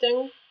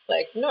erupting?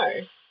 Like, no.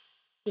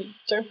 You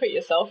don't put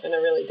yourself in a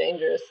really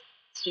dangerous,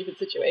 stupid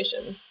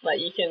situation. Like,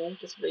 you can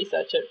just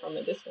research it from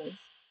a distance.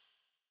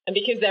 And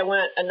because there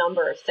weren't a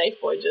number of safe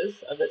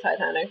voyages of the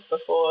Titanic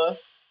before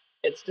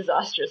its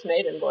disastrous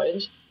maiden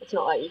voyage, it's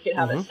not like you could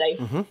have a safe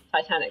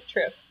Titanic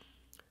trip.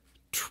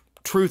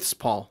 Truths,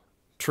 Paul.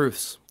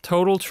 Truths.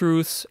 Total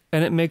truths,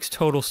 and it makes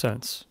total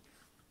sense.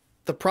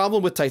 The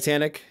problem with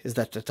Titanic is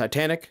that the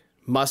Titanic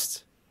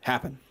must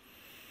happen.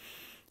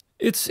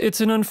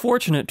 It's an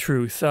unfortunate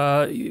truth.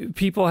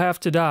 People have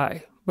to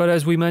die. But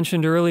as we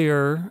mentioned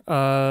earlier,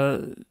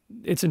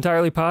 it's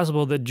entirely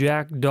possible that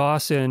Jack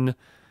Dawson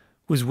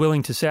was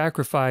willing to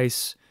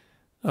sacrifice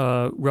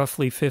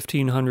roughly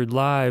 1,500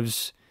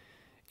 lives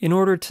in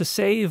order to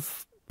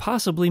save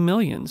possibly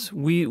millions.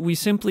 We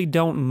simply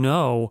don't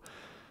know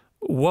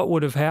what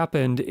would have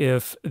happened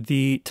if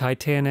the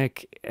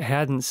Titanic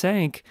hadn't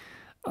sank.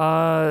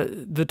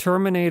 The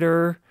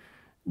Terminator,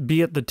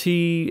 be it the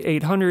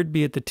T-800,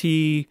 be it the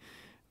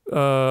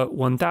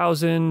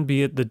T-1000,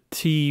 be it the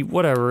T,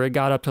 whatever, it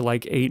got up to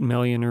like 8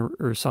 million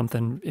or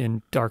something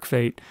in Dark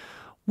Fate.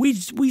 We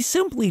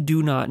simply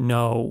do not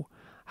know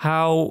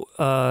how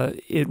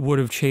it would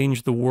have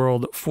changed the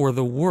world for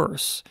the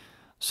worse.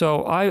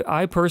 So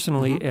I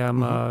personally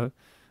am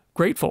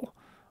grateful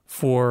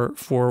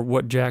for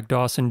what Jack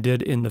Dawson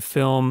did in the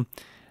film.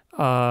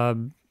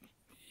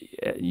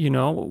 You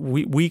know,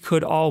 we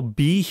could all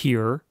be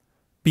here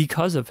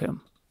because of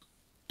him.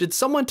 Did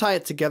someone tie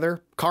it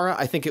together? Caragh,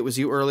 I think it was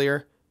you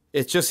earlier.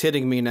 It's just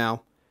hitting me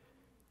now.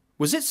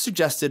 Was it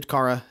suggested,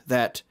 Caragh,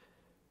 that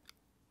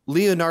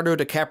Leonardo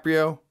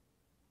DiCaprio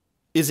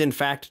is in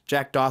fact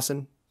Jack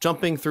Dawson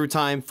jumping through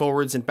time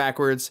forwards and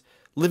backwards,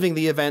 living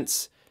the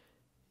events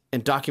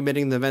and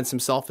documenting the events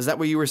himself. Is that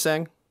what you were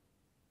saying?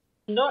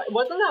 No,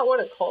 wasn't that what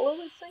a caller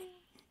was saying?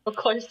 Or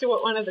close to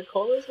what one of the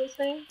callers was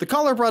saying? The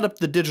caller brought up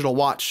the digital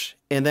watch,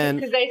 and then...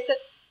 Because they said,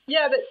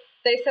 yeah, but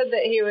they said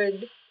that he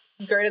would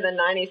go to the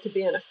 90s to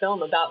be in a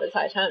film about the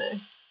Titanic.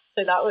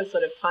 So that was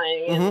sort of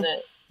tying in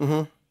that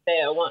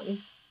they are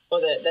one. Or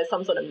that there's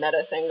some sort of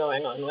meta thing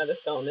going on where the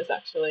film is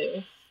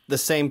actually... the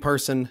same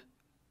person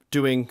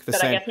doing the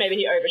same... But I guess maybe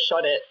he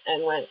overshot it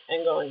and went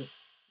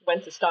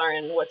to star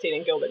in What's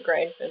Eating Gilbert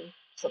Grape and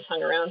sort of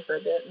hung around for a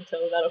bit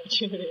until that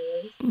opportunity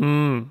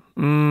arose.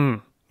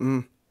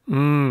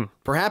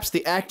 Perhaps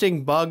the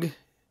acting bug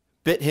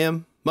bit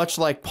him, much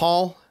like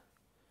Paul,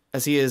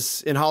 as he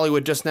is in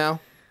Hollywood just now.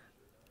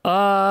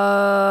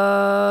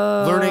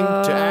 Learning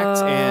to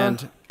act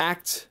and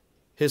act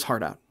his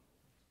heart out.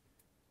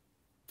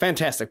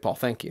 Fantastic, Paul.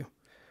 Thank you.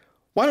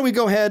 Why don't we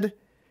go ahead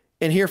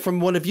and hear from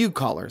one of you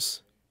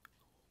callers,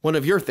 one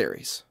of your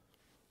theories.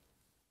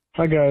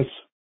 Hi, guys.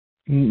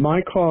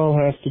 My call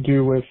has to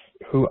do with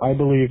who I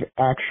believe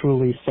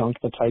actually sunk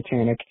the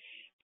Titanic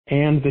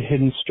and the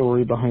hidden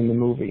story behind the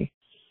movie.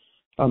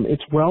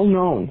 It's well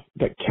known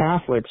that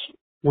Catholics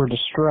were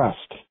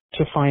distressed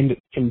to find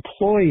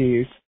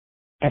employees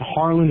at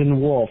Harland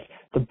and Wolff,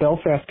 the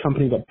Belfast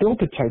company that built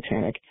the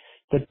Titanic,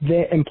 that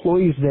the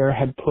employees there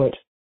had put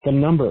the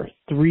number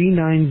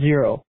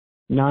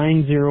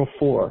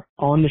 390904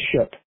 on the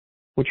ship,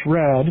 which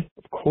read,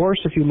 of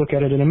course, if you look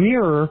at it in a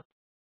mirror,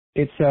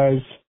 it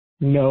says,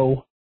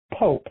 no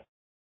Pope.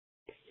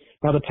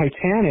 Now, the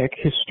Titanic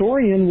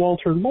historian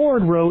Walter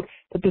Lord wrote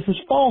that this is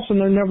false and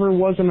there never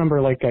was a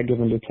number like that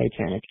given to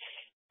Titanic.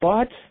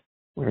 But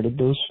where did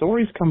those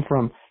stories come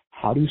from?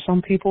 How do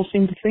some people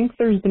seem to think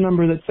there's the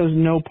number that says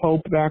no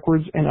Pope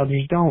backwards and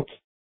others don't?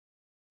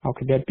 How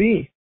could that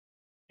be?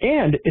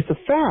 And it's a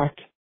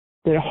fact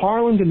that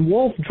Harland and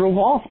Wolff drove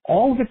off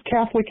all of its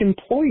Catholic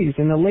employees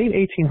in the late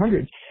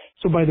 1800s.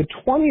 So by the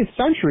 20th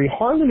century,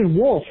 Harland and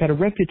Wolff had a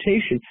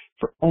reputation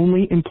for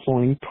only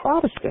employing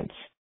Protestants.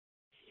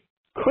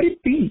 Could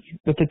it be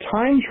that the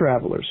time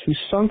travelers who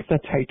sunk the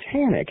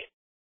Titanic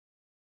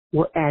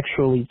were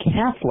actually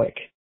Catholic?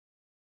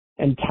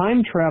 And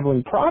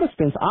time-traveling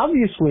Protestants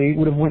obviously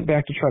would have went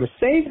back to try to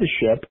save the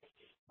ship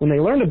when they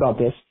learned about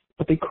this,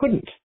 but they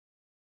couldn't.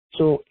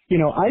 So,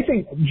 I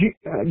think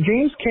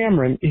James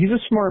Cameron, he's a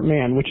smart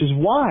man, which is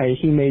why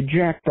he made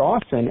Jack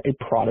Dawson a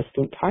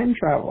Protestant time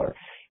traveler.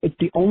 It's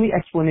the only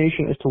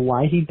explanation as to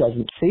why he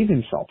doesn't save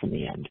himself in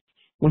the end,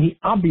 when he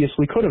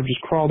obviously could have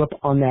just crawled up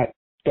on that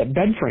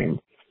bed frame.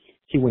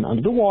 He went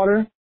under the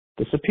water,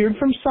 disappeared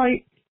from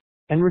sight,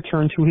 and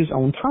returned to his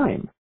own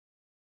time.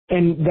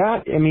 And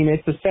that,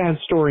 it's a sad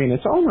story in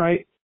its own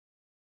right,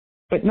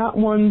 but not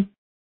one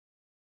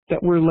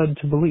that we're led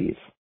to believe.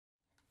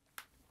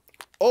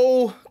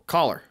 Oh,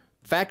 caller.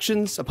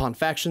 Factions upon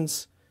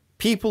factions,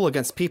 people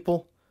against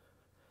people.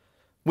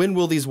 When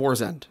will these wars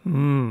end?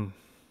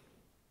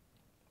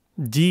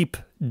 Deep,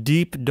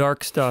 deep,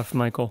 dark stuff,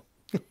 Michael.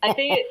 I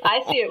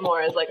see it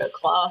more as like a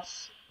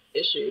class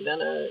issue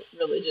than a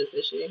religious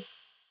issue.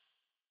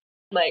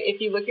 Like, if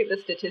you look at the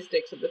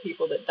statistics of the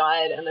people that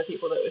died and the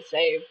people that were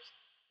saved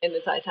in the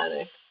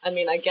Titanic, I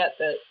get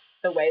that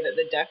the way that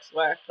the decks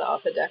work, the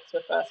upper decks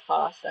were first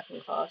class,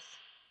 second class,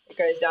 it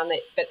goes down,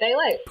 but they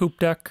Poop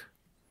deck,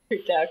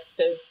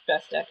 the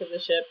best deck of the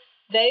ship,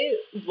 they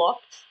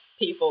locked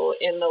people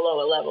in the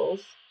lower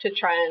levels to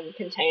try and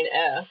contain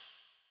air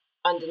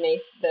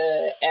underneath.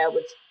 The air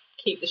would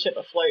keep the ship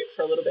afloat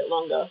for a little bit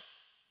longer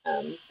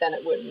than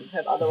it would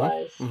have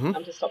otherwise,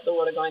 to stop the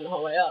water going the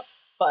whole way up.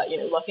 But,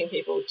 locking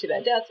people to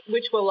their deaths,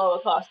 which were lower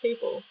class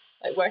people,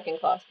 like working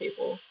class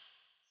people.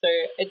 So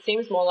it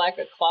seems more like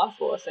a class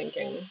war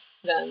sinking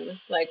than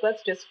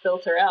let's just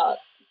filter out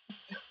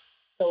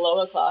the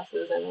lower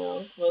classes and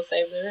we'll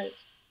save the rich.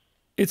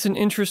 It's an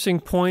interesting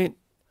point,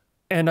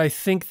 and I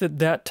think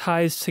that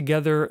ties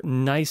together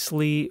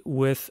nicely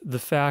with the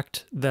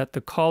fact that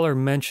the caller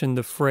mentioned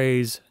the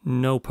phrase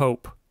 "no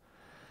Pope."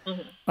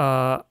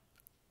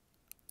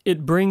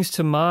 It brings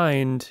to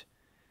mind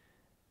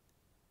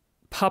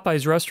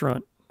Popeye's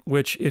restaurant,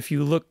 which, if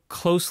you look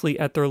closely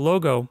at their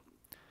logo,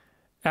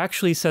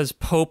 actually says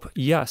Pope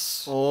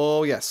Yes.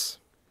 Oh, yes.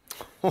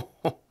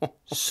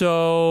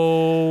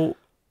 So,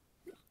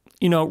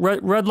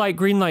 red light,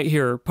 green light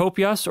here. Pope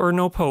Yes or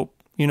no Pope,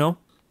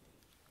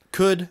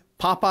 Could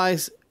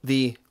Popeyes,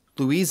 the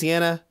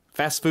Louisiana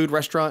fast food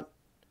restaurant,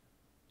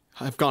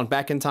 have gone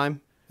back in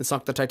time and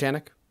sunk the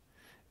Titanic?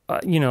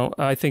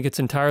 I think it's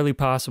entirely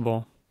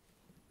possible.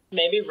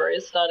 Maybe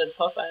Rose started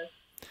Popeye.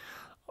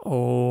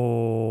 Oh.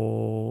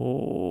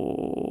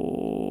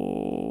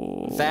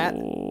 That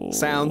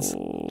sounds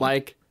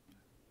like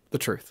the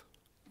truth.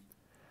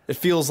 It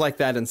feels like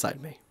that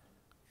inside me.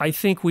 I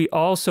think we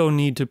also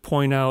need to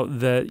point out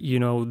that,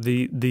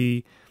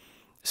 the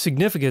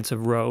significance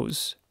of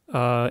Rose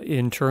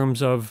in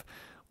terms of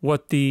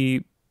what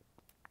the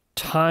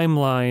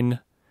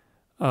timeline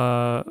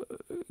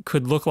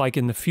could look like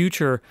in the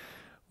future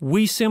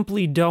We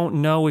simply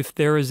don't know if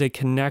there is a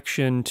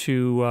connection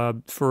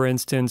to, for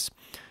instance,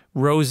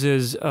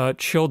 Rose's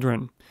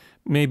children.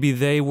 Maybe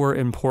they were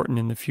important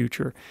in the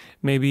future.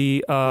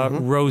 Maybe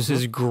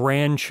Rose's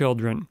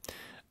grandchildren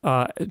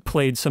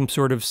played some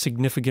sort of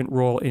significant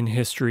role in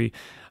history.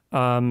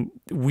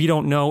 We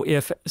don't know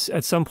if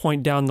at some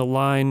point down the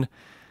line,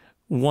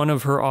 one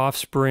of her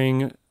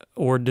offspring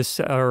or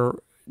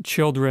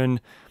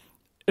children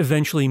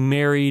eventually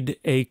married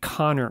a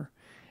Connor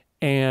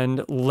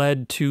and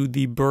led to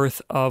the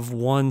birth of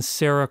one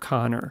Sarah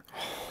Connor,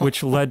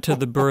 which led to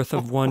the birth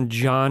of one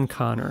John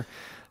Connor.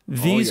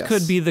 These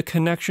could be the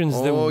connections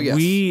that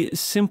we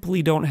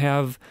simply don't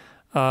have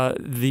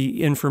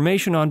the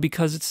information on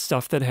because it's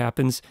stuff that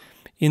happens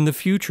in the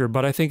future.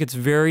 But I think it's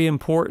very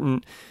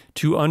important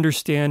to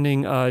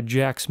understanding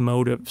Jack's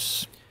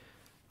motives.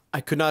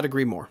 I could not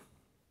agree more.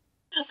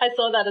 I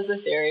saw that as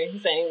a theory,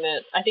 saying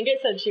that I think it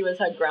said she was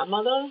her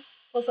grandmother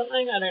or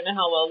something. I don't know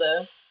how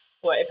well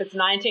if it's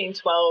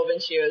 1912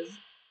 and she was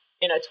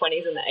in her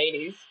 20s in the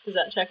 80s, does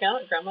that check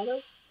out?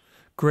 Grandmother?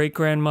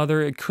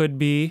 Great-grandmother, it could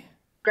be.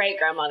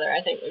 Great-grandmother,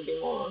 I think, would be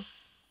more.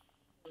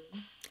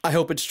 I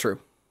hope it's true.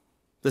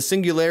 The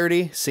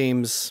singularity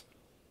seems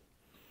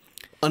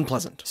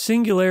unpleasant.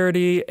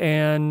 Singularity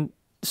and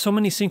so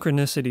many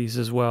synchronicities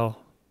as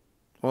well.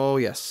 Oh,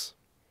 yes.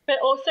 But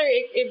also,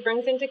 it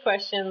brings into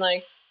question,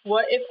 like,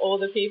 what if all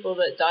the people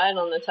that died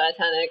on the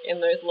Titanic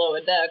in those lower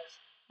decks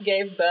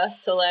gave birth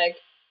to, like,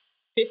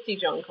 50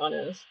 John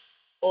Connors,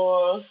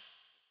 or,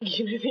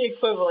 the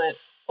equivalent,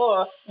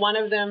 or one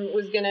of them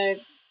was going to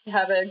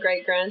have a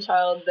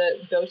great-grandchild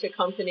that built a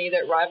company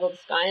that rivaled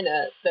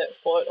Skynet that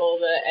fought all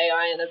the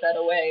AI in a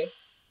better way.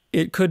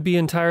 It could be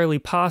entirely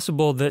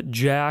possible that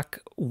Jack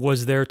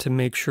was there to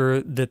make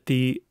sure that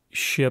the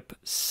ship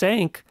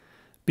sank,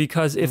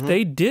 because if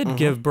they did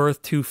give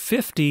birth to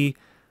 50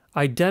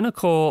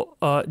 identical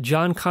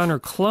John Connor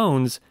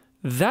clones,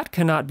 that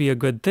cannot be a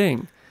good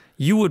thing.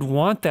 You would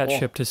want that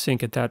ship to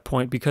sink at that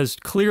point, because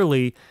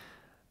clearly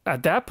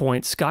at that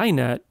point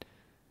Skynet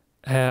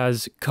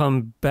has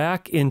come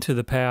back into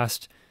the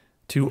past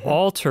to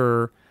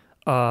alter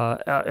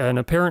and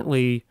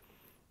apparently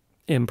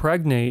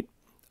impregnate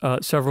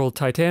several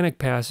Titanic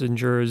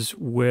passengers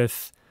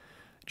with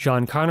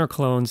John Connor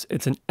clones.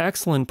 It's an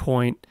excellent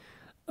point.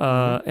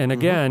 And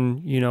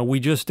again, we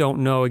just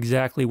don't know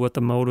exactly what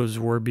the motives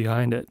were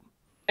behind it.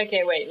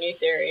 Okay, wait, new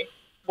theory.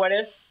 What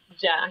if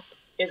Jack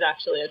is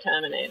actually a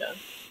Terminator?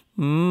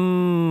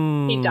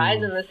 He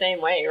dies in the same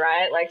way,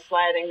 right? Like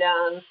sliding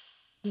down,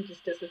 he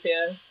just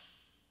disappears.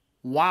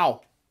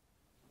 Wow.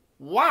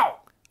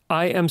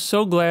 I am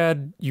so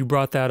glad you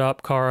brought that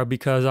up, Caragh,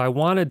 because I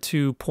wanted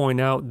to point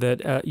out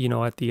that,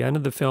 at the end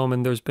of the film,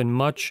 and there's been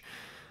much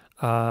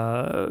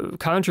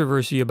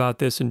controversy about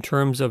this in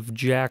terms of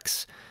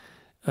Jack's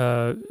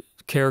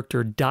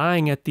character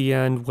dying at the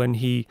end when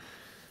he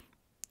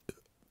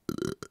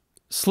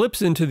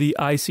slips into the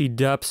icy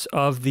depths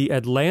of the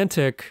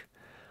Atlantic.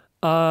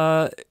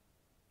 Look,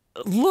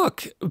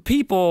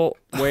 people...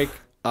 Wake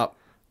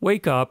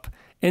up.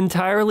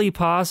 Entirely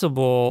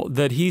possible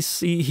that he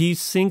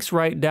sinks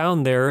right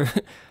down there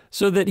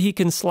so that he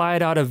can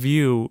slide out of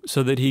view,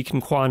 so that he can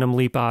quantum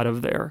leap out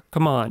of there.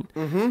 Come on.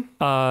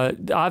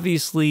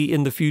 Obviously,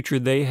 in the future,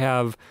 they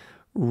have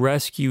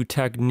rescue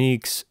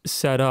techniques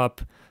set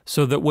up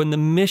so that when the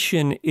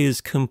mission is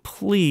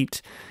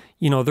complete,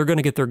 they're going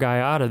to get their guy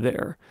out of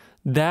there.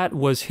 That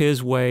was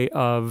his way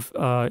of,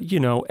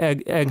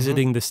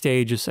 exiting the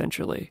stage,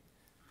 essentially.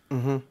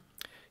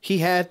 He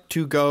had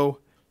to go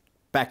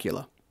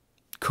Bacula.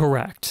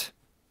 Correct.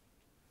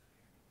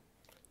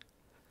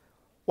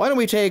 Why don't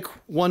we take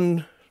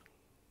one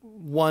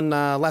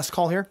last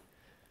call here?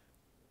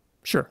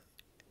 Sure.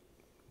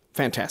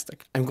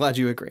 Fantastic. I'm glad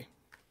you agree.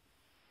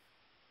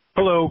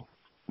 Hello,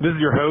 this is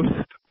your host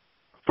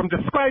from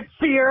Describe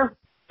Fear,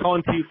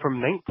 calling to you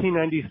from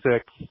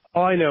 1996.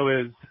 All I know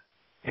is,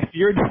 if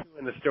you're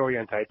doing the story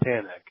on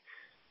Titanic,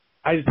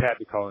 I just had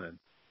to call in.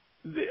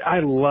 I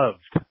loved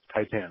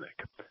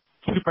Titanic.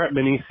 2-part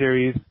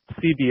miniseries,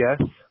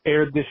 CBS,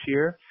 aired this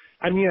year.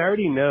 I mean, I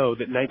already know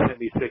that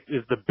 1996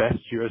 is the best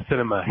year of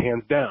cinema,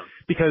 hands down,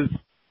 because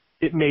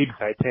it made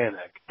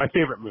Titanic my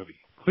favorite movie.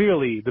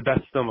 Clearly the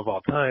best film of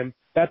all time.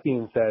 That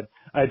being said,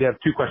 I have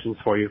 2 questions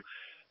for you.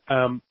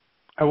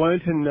 I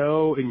wanted to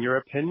know, in your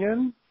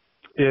opinion,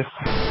 if,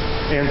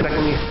 and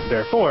secondly,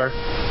 therefore,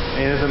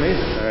 and it's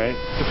amazing, all right?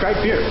 Describe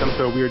Fear. Some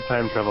sort of weird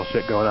time travel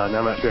shit going on.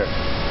 I'm not sure.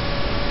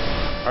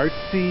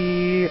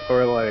 Artsy,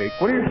 or like,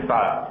 what are your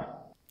thoughts?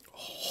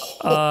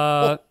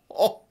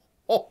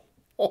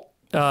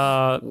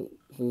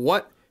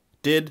 What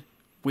did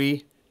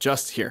we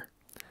just hear?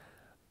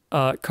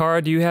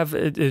 Caragh, do you have,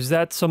 is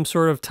that some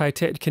sort of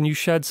can you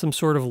shed some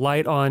sort of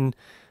light on,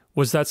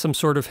 was that some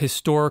sort of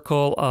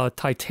historical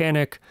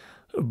Titanic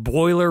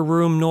boiler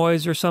room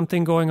noise or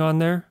something going on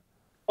there?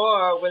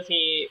 Or was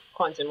he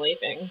quantum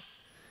leaping?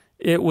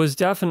 It was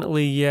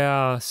definitely,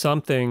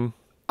 something.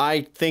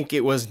 I think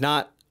it was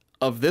not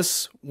of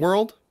this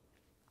world.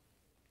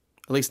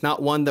 At least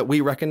not one that we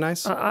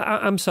recognize.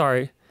 I'm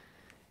sorry.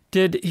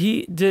 Did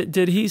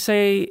he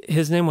say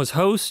his name was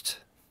Host?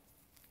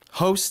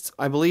 Host,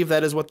 I believe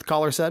that is what the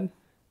caller said.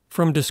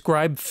 From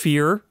Describe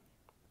Fear?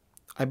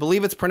 I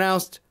believe it's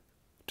pronounced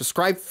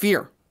Describe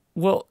Fear.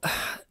 Well,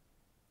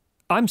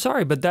 I'm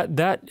sorry, but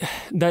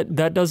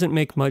that doesn't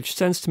make much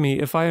sense to me.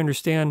 If I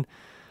understand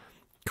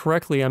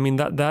correctly, I mean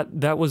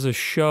that was a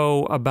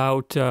show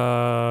about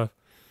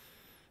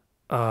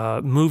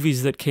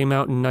movies that came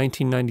out in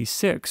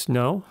 1996.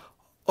 No?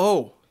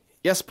 Oh,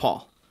 yes,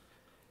 Paul.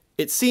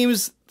 It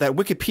seems that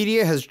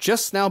Wikipedia has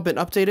just now been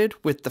updated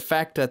with the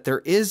fact that there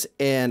is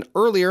an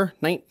earlier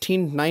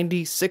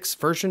 1996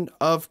 version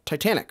of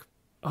Titanic.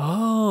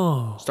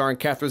 Oh. Starring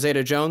Catherine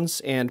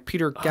Zeta-Jones and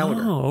Peter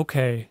Gallagher. Oh,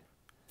 okay.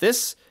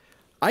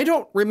 I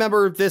don't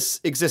remember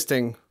this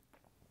existing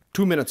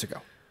 2 minutes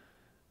ago.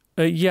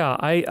 Yeah,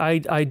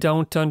 I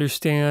don't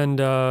understand.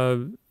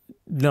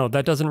 No,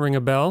 that doesn't ring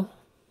a bell.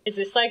 Is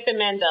this like the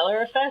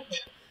Mandela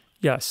effect?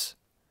 Yes.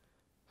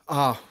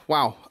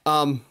 Wow.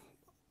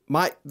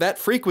 That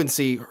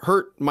frequency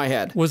hurt my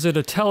head. Was it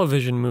a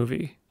television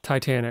movie,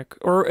 Titanic?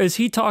 Or is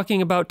he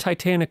talking about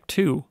Titanic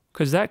 2?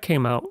 Because that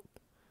came out.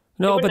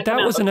 No, but that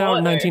wasn't out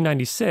in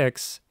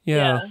 1996.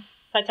 Yeah.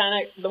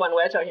 Titanic, the one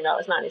we're talking about,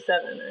 was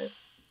 97, right?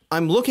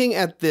 I'm looking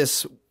at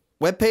this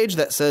webpage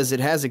that says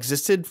it has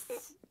existed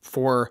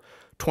for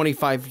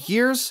 25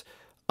 years.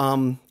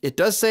 It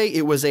does say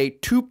it was a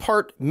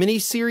 2-part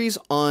miniseries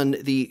on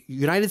the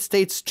United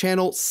States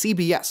channel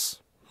CBS.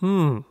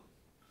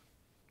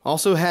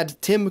 Also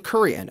had Tim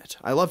Curry in it.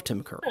 I love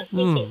Tim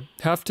Curry.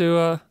 Have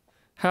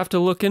to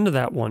look into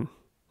that one.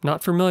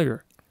 Not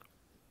familiar.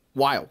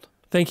 Wild.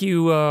 Thank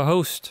you,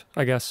 host,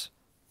 I guess.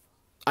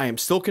 I am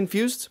still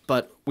confused,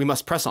 but we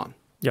must press on.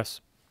 Yes.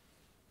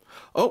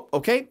 Oh,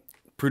 okay.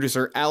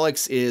 Producer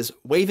Alex is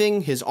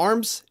waving his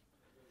arms.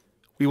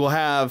 We will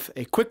have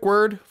a quick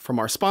word from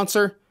our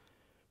sponsor.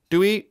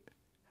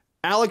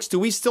 Alex, do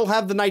we still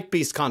have the Night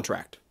Beast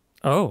contract?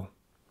 Oh.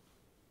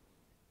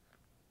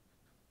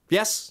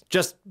 Yes,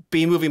 just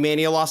B-Movie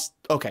Mania lost.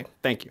 Okay,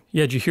 thank you.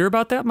 Yeah, did you hear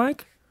about that,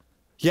 Mike?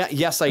 Yeah,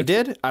 yes, I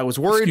did. I was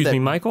worried Excuse me,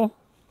 Michael?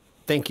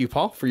 Thank you,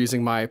 Paul, for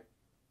using my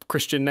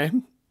Christian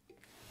name.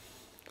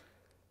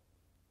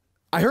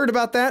 I heard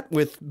about that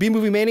with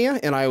B-Movie Mania,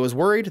 and I was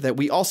worried that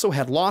we also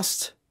had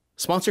lost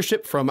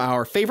sponsorship from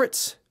our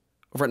favorites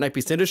over at Night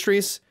Beast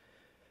Industries.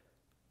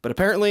 But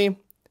apparently,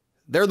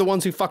 they're the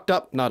ones who fucked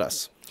up, not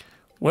us.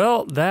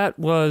 Well, that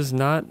was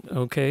not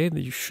okay.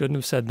 You shouldn't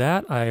have said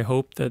that. I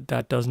hope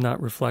that does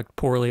not reflect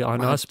poorly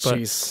on us. But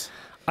geez.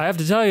 I have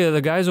to tell you,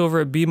 the guys over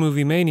at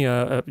B-Movie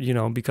Mania,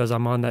 because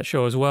I'm on that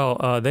show as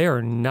well, they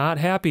are not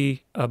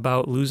happy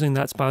about losing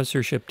that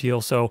sponsorship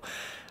deal. So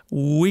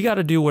we got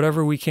to do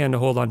whatever we can to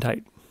hold on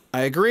tight.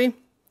 I agree.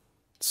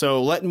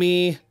 So let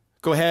me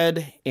go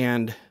ahead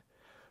and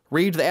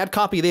read the ad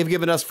copy they've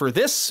given us for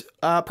this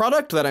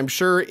product that I'm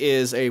sure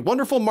is a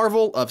wonderful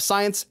marvel of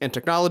science and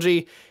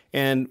technology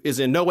and is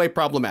in no way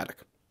problematic.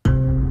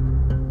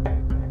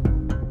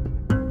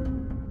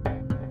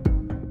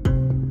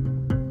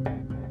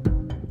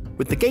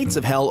 With the gates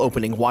of hell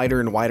opening wider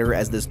and wider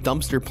as this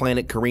dumpster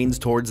planet careens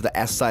towards the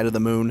S side of the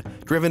moon,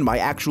 driven by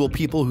actual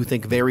people who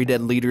think very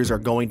dead leaders are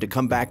going to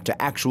come back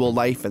to actual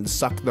life and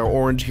suck their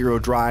orange hero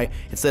dry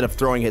instead of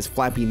throwing his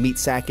flappy meat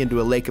sack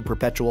into a lake of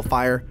perpetual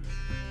fire,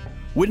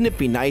 wouldn't it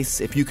be nice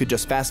if you could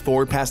just fast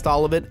forward past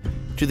all of it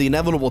to the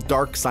inevitable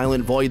dark,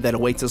 silent void that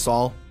awaits us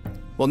all?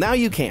 Well, now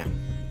you can.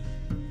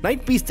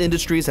 Night Beast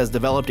Industries has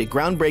developed a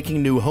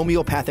groundbreaking new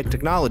homeopathic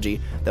technology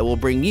that will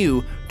bring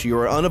you to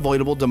your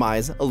unavoidable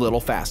demise a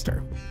little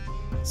faster.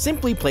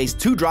 Simply place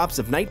 2 drops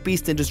of Night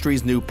Beast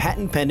Industries' new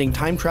patent-pending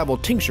time travel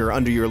tincture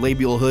under your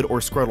labial hood or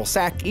scrotal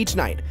sac each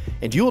night,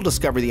 and you will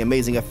discover the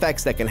amazing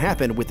effects that can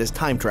happen with this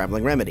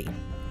time-traveling remedy.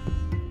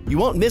 You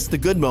won't miss the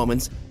good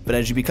moments, but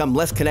as you become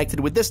less connected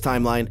with this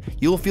timeline,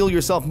 you'll feel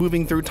yourself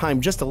moving through time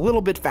just a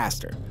little bit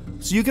faster,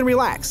 so you can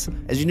relax,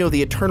 as you know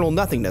the eternal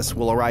nothingness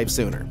will arrive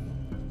sooner.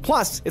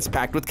 Plus, it's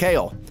packed with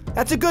kale.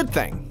 That's a good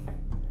thing.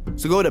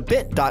 So go to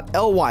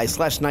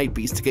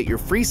bit.ly/Nightbeast to get your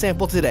free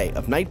sample today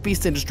of Night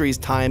Beast Industries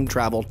Time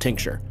Travel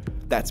Tincture.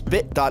 That's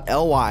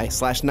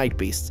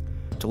bit.ly/Nightbeast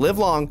to live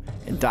long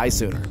and die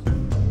sooner.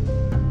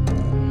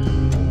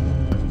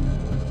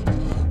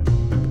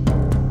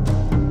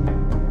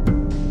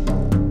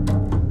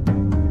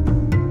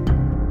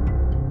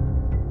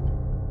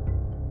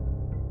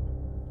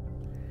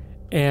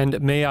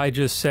 And may I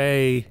just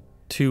say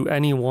to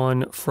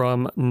anyone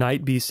from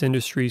Night Beast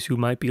Industries who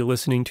might be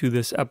listening to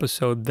this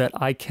episode that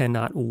I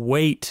cannot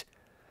wait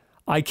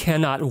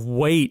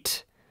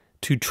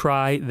to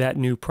try that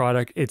new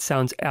product. It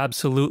sounds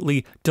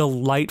absolutely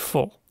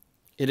delightful.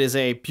 It is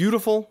a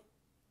beautiful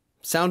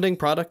sounding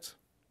product.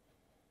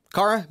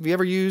 Caragh, have you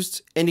ever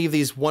used any of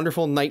these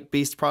wonderful Night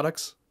Beast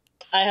products?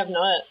 I have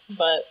not,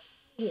 but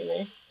you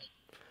may.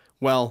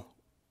 Well,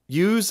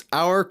 use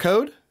our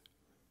code,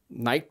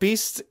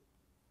 NightBeast,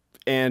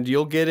 and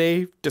you'll get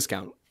a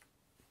discount.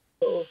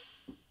 Cool.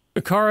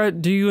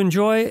 Caragh, do you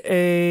enjoy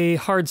a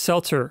hard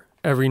seltzer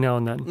every now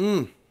and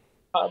then?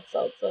 Hard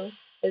seltzer?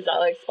 Is that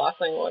like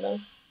sparkling water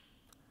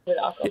with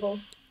alcohol?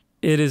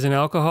 It is an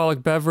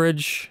alcoholic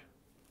beverage.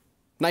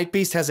 Night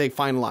Beast has a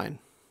fine line.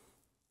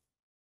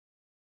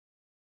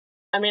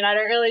 I mean, I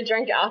don't really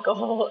drink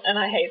alcohol, and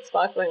I hate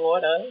sparkling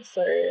water,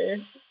 so...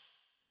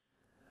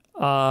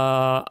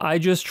 I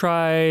just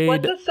tried...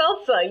 What's a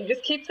seltzer? You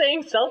just keep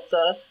saying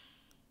seltzer.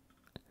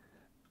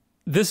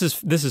 This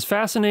is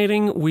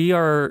fascinating. We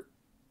are...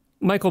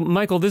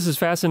 Michael, this is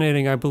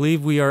fascinating. I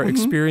believe we are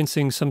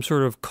experiencing some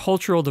sort of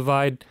cultural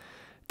divide.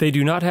 They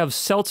do not have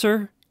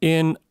seltzer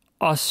in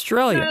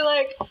Australia. So,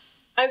 like,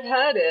 I've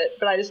heard it,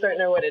 but I just don't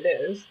know what it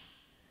is.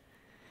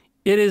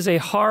 It is a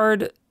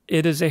hard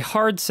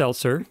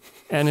seltzer,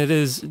 and it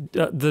is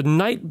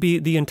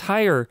the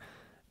entire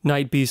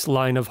Night Beast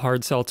line of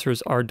hard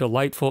seltzers are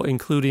delightful,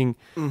 including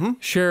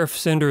Sheriff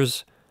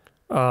Cinder's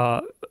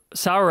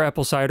sour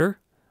apple cider.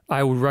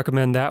 I would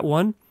recommend that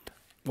one.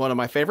 One of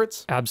my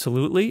favorites.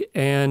 Absolutely.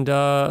 And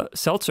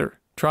seltzer.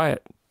 Try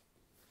it.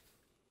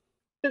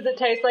 Does it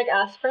taste like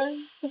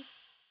aspirin?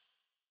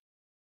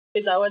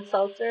 Is that what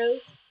seltzer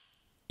is?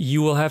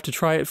 You will have to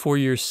try it for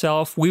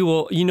yourself. We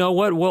will, you know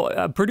what?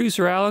 Well,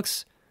 producer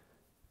Alex,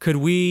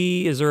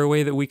 is there a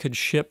way that we could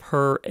ship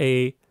her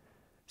maybe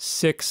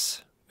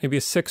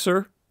a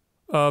sixer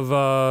of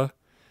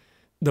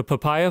the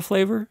papaya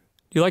flavor?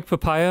 Do you like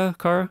papaya,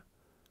 Caragh?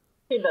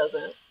 He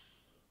doesn't.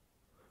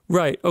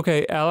 Right.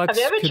 Okay, Alex.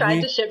 Have you ever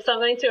tried to ship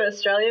something to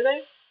Australia,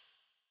 though?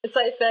 It's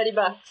like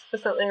 $30 for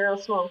something real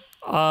small.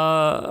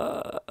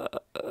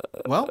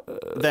 Well,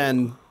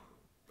 then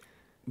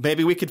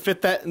maybe we could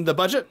fit that in the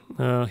budget.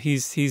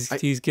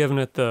 He's giving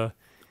it the...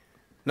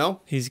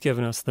 No? He's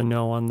giving us the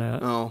no on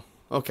that. Oh,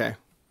 okay.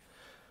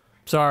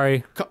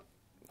 Sorry.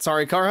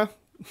 Sorry, Caragh.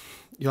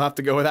 You'll have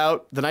to go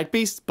without the Night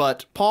Beast,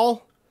 but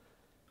Paul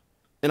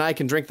and I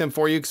can drink them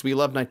for you because we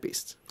love Night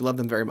Beast. We love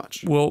them very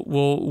much.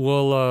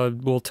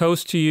 We'll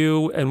toast to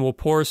you, and we'll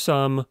pour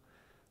some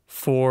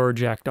for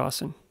Jack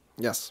Dawson.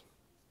 Yes.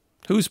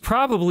 Who's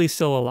probably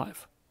still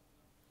alive.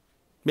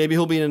 Maybe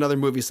he'll be in another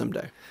movie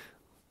someday.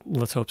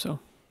 Let's hope so.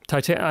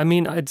 I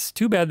mean, it's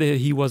too bad that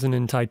he wasn't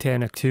in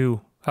Titanic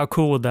too. How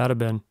cool would that have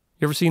been?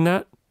 You ever seen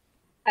that?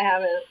 I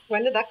haven't.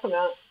 When did that come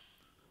out?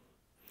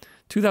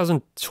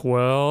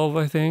 2012,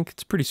 I think.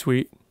 It's pretty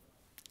sweet.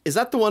 Is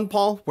that the one,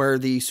 Paul, where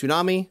the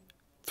tsunami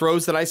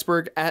throws that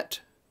iceberg at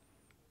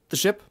the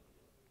ship?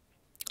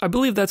 I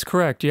believe that's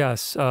correct,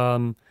 yes.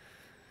 I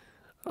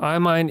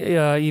might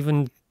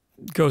even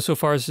go so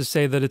far as to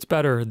say that it's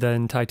better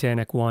than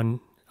Titanic 1.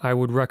 I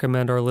would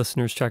recommend our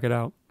listeners check it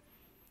out.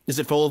 Is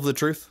it full of the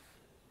truth?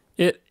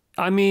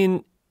 I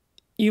mean,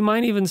 you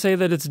might even say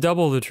that it's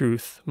double the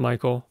truth,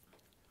 Michael.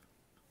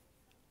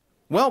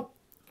 Well,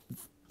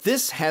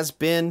 this has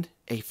been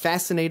a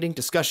fascinating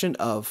discussion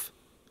of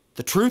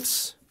the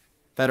truths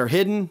that are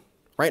hidden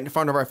right in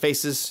front of our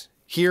faces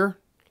here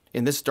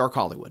in this dark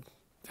Hollywood.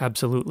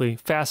 Absolutely.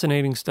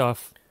 Fascinating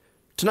stuff.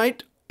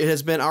 Tonight, it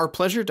has been our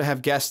pleasure to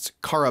have guest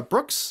Caragh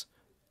Brooks,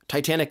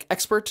 Titanic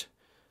expert,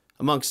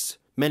 amongst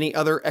many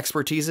other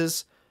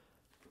expertises.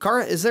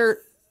 Caragh, is there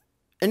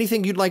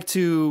anything you'd like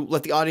to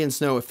let the audience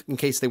know in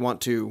case they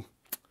want to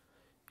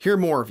hear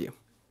more of you?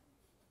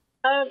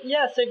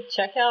 Yeah, so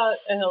check out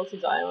A Hill to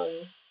Die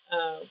On.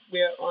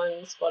 We're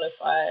on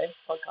Spotify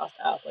podcast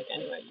app, like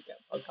anywhere you get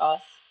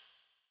podcasts.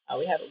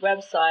 We have a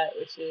website,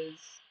 which is,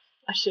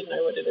 I should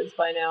know what it is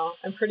by now.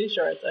 I'm pretty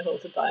sure it's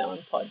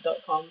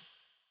ahilltodieonpod.com.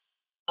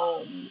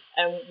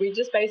 And we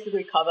just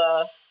basically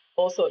cover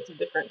all sorts of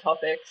different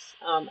topics.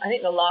 I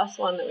think the last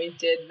one that we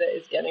did that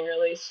is getting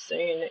released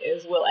soon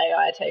is Will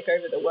AI Take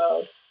Over the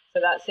World?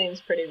 So that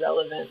seems pretty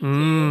relevant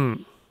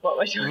to what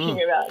we're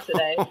talking about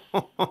today.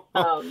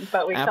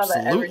 But we cover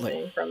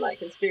everything from like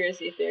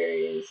conspiracy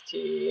theories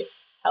to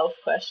health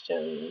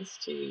questions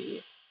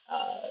to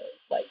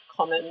like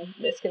common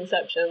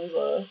misconceptions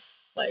or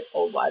like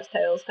old wives'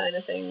 tales kind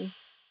of thing.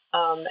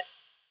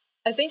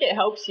 I think it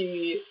helps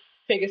you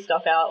figure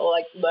stuff out or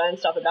like learn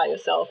stuff about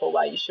yourself or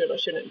why you should or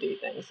shouldn't do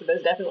things. So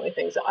there's definitely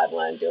things that I've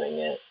learned doing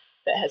it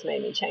that has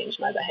made me change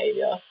my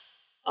behavior.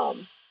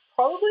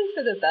 Probably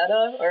for the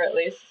better, or at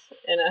least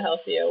in a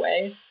healthier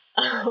way.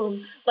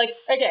 Like,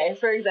 okay,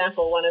 for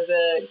example, one of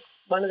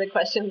the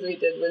questions we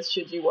did was,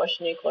 should you wash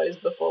new clothes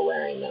before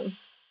wearing them?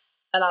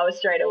 And I was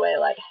straight away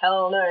like,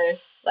 hell no.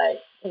 Like,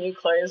 new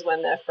clothes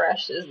when they're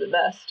fresh is the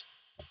best.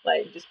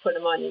 Like, just put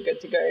them on, you're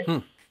good to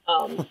go.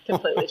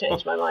 Completely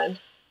changed my mind.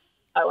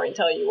 I won't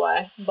tell you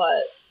why,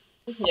 but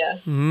yeah,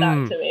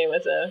 that to me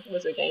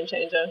was a game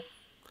changer.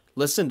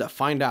 Listen to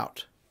find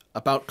out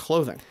about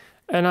clothing.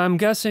 And I'm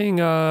guessing,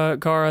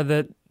 Caragh,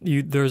 that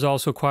there's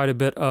also quite a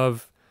bit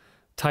of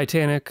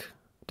Titanic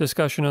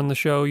discussion on the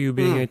show, you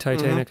being a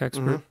Titanic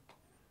expert.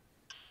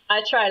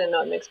 I try to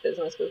not mix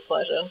business with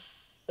pleasure.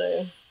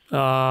 So.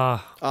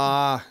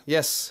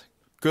 Yes.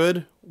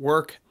 Good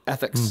work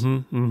ethics.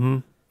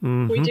 We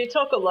do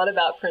talk a lot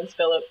about Prince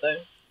Philip, though.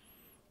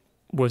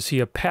 Was he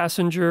a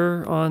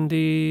passenger on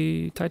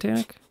the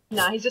Titanic?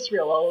 Nah, he's just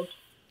real old.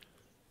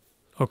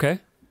 Okay.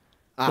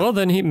 Well,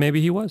 then maybe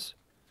he was.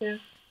 Yeah.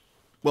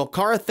 Well,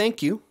 Caragh,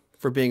 thank you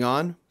for being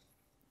on.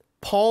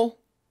 Paul,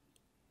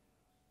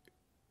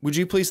 would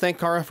you please thank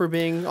Caragh for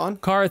being on?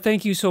 Caragh,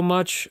 thank you so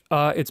much.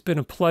 It's been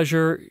a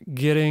pleasure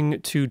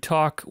getting to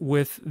talk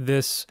with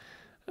this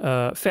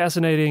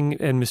fascinating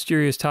and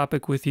mysterious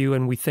topic with you,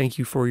 and we thank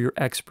you for your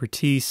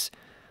expertise,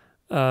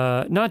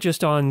 not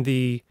just on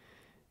the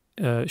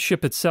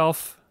ship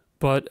itself,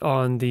 but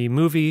on the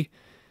movie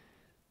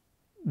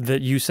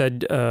that you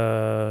said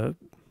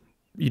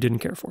you didn't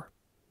care for.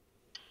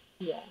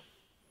 Yeah.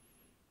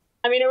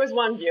 I mean, it was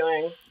one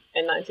viewing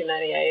in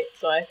 1998,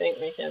 so I think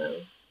we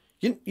can...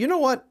 You know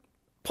what?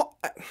 Paul,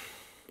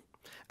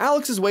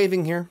 Alex is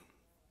waving here.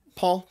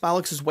 Paul,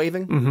 Alex is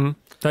waving. Mm-hmm.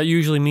 That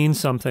usually means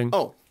something.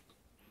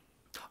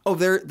 Oh,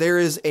 there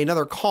is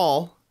another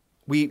call.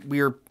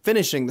 We're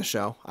finishing the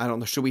show. I don't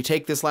know. Should we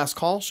take this last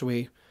call? Should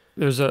we?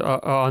 There's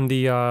on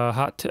the not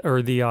hot tip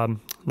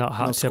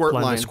squirt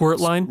line. line. The squirt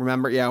line.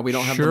 Remember? Yeah, we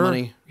don't have the Sure.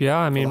 money. Yeah,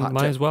 I mean,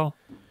 might as well.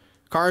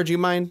 Caragh, do you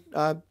mind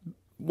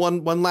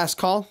one last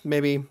call?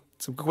 Maybe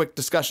some quick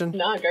discussion.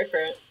 No, go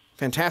for it.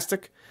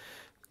 Fantastic.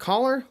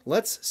 Caller,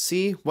 let's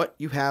see what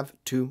you have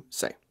to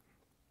say.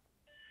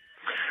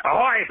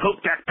 Ahoy,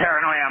 poop deck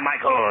paranoia,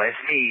 Michael,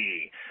 it's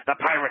me, the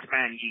pirate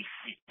man ye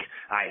seek.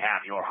 I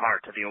have your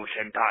heart of the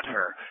ocean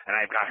daughter, and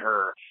I've got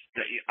her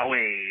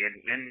away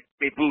in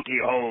the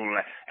booty hole,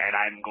 and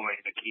I'm going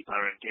to keep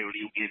her until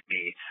you give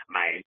me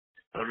my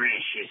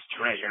precious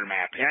treasure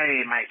map.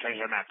 Hey, my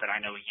treasure map that I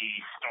know ye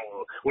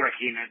stole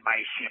working at my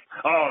ship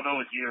all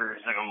those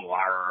years ago,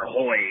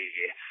 ahoy,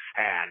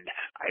 and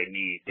I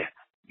need...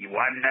 You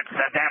one that's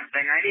the damn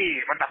thing I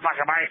need. What the fuck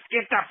am I?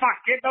 Get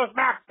those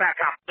maps back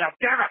up. Now,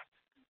 damn it.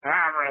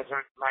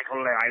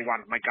 Michael, I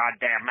want my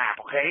goddamn map,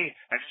 okay?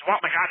 I just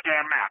want my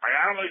goddamn map. I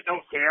got all these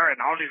notes here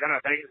and all these other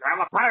things. I'm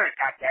a pirate,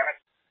 goddammit.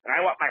 And I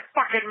want my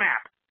fucking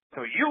map.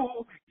 So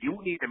you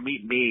need to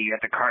meet me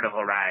at the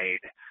carnival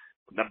ride.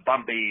 The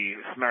Bumpy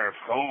Smurf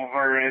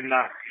over in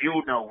the,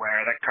 you know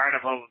where, the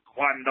carnival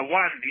one, the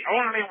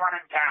only one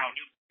in town.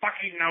 You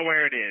fucking know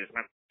where it is.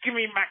 Now, give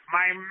me back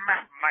my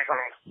map,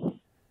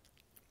 Michael.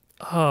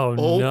 Oh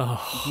no.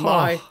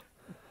 My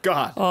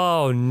God.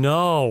 Oh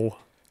no.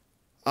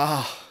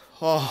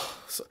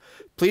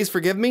 Please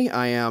forgive me.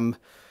 I am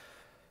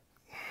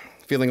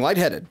feeling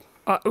lightheaded.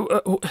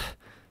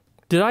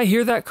 Did I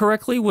hear that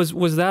correctly? Was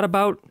that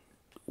about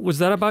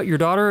your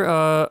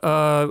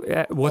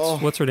daughter?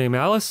 What's her name?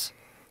 Alice?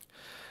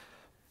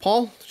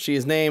 Paul, she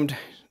is named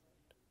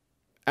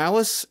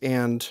Alice,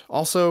 and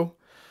also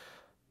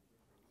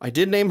I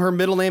did name her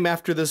middle name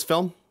after this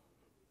film.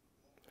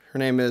 Her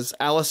name is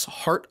Alice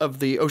Heart of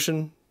the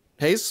Ocean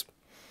Hayes.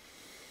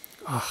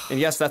 And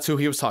yes, that's who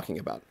he was talking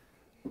about.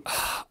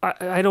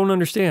 I don't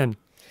understand.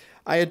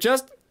 I had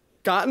just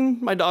gotten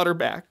my daughter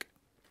back,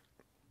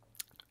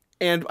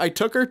 and I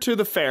took her to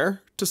the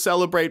fair to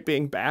celebrate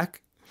being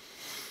back.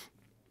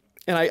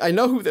 And I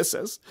know who this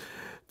is.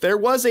 There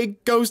was a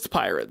ghost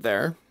pirate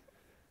there.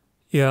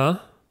 Yeah.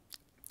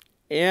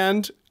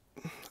 And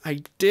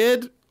I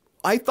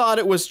thought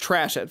it was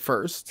trash at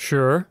first.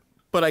 Sure.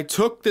 But I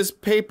took this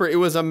paper. It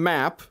was a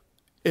map.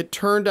 It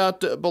turned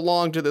out to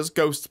belong to this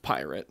ghost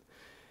pirate.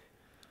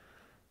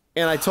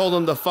 And I told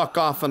him to fuck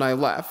off, and I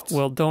left.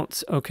 Well,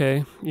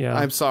 okay, yeah.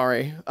 I'm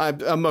sorry. I'm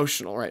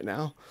emotional right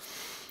now.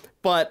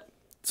 But,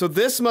 so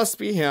this must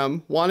be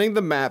him wanting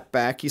the map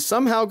back. He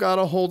somehow got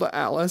a hold of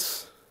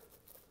Alice.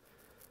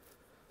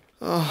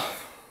 Oh.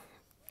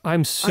 I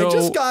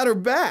just got her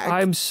back.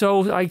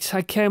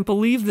 I can't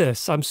believe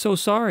this. I'm so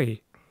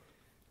sorry.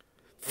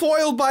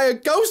 Foiled by a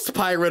ghost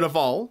pirate of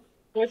all.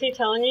 Was he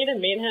telling you to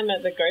meet him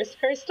at the Ghost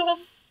Coaster?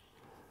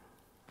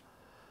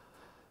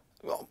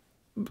 Well,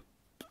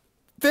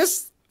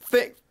 this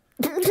thing...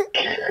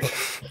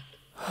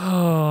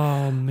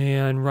 Oh,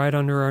 man, right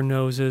under our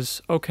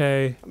noses.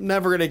 Okay. I'm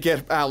never going to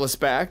get Alice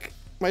back.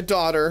 My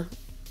daughter.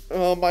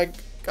 Oh, my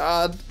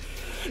God.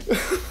 Okay.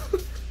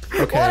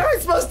 What am I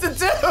supposed to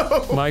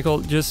do?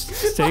 Michael, just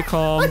stay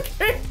calm.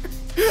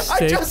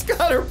 I just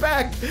got her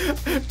back.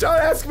 Don't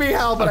ask me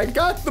how, but I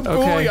got the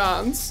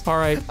bullions. All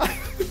right.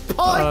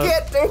 Paul, I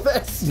can't do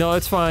this. No,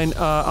 it's fine.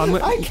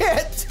 I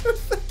can't do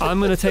this. I'm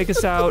going to take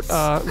us out.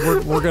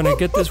 We're going to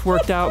get this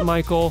worked out,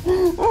 Michael.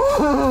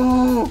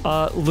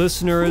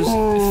 Listeners,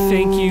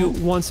 thank you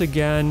once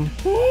again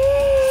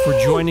for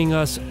joining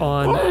us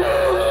on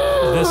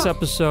this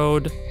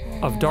episode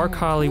of Dark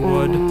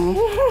Hollywood.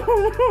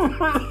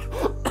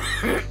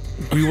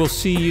 We will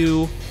see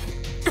you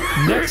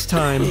next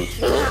time.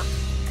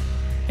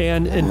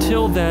 And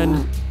until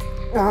then,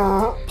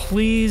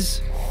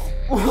 please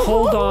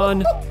hold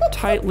on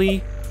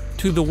tightly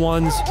to the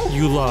ones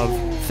you love.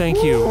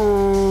 Thank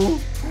you.